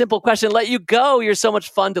up with a simple question and let you go. You're so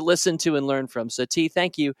much fun to listen to and learn from. So T,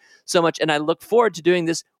 thank you so much. And I look forward to doing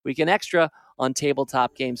this weekend extra on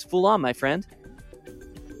tabletop games. Full on, my friend.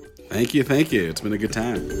 Thank you. It's been a good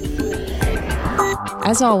time.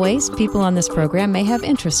 As always, people on this program may have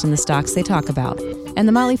interest in the stocks they talk about, and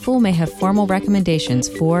the Motley Fool may have formal recommendations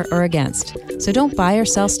for or against. So don't buy or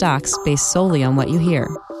sell stocks based solely on what you hear.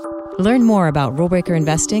 Learn more about rule breaker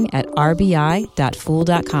investing at rbi.fool.com.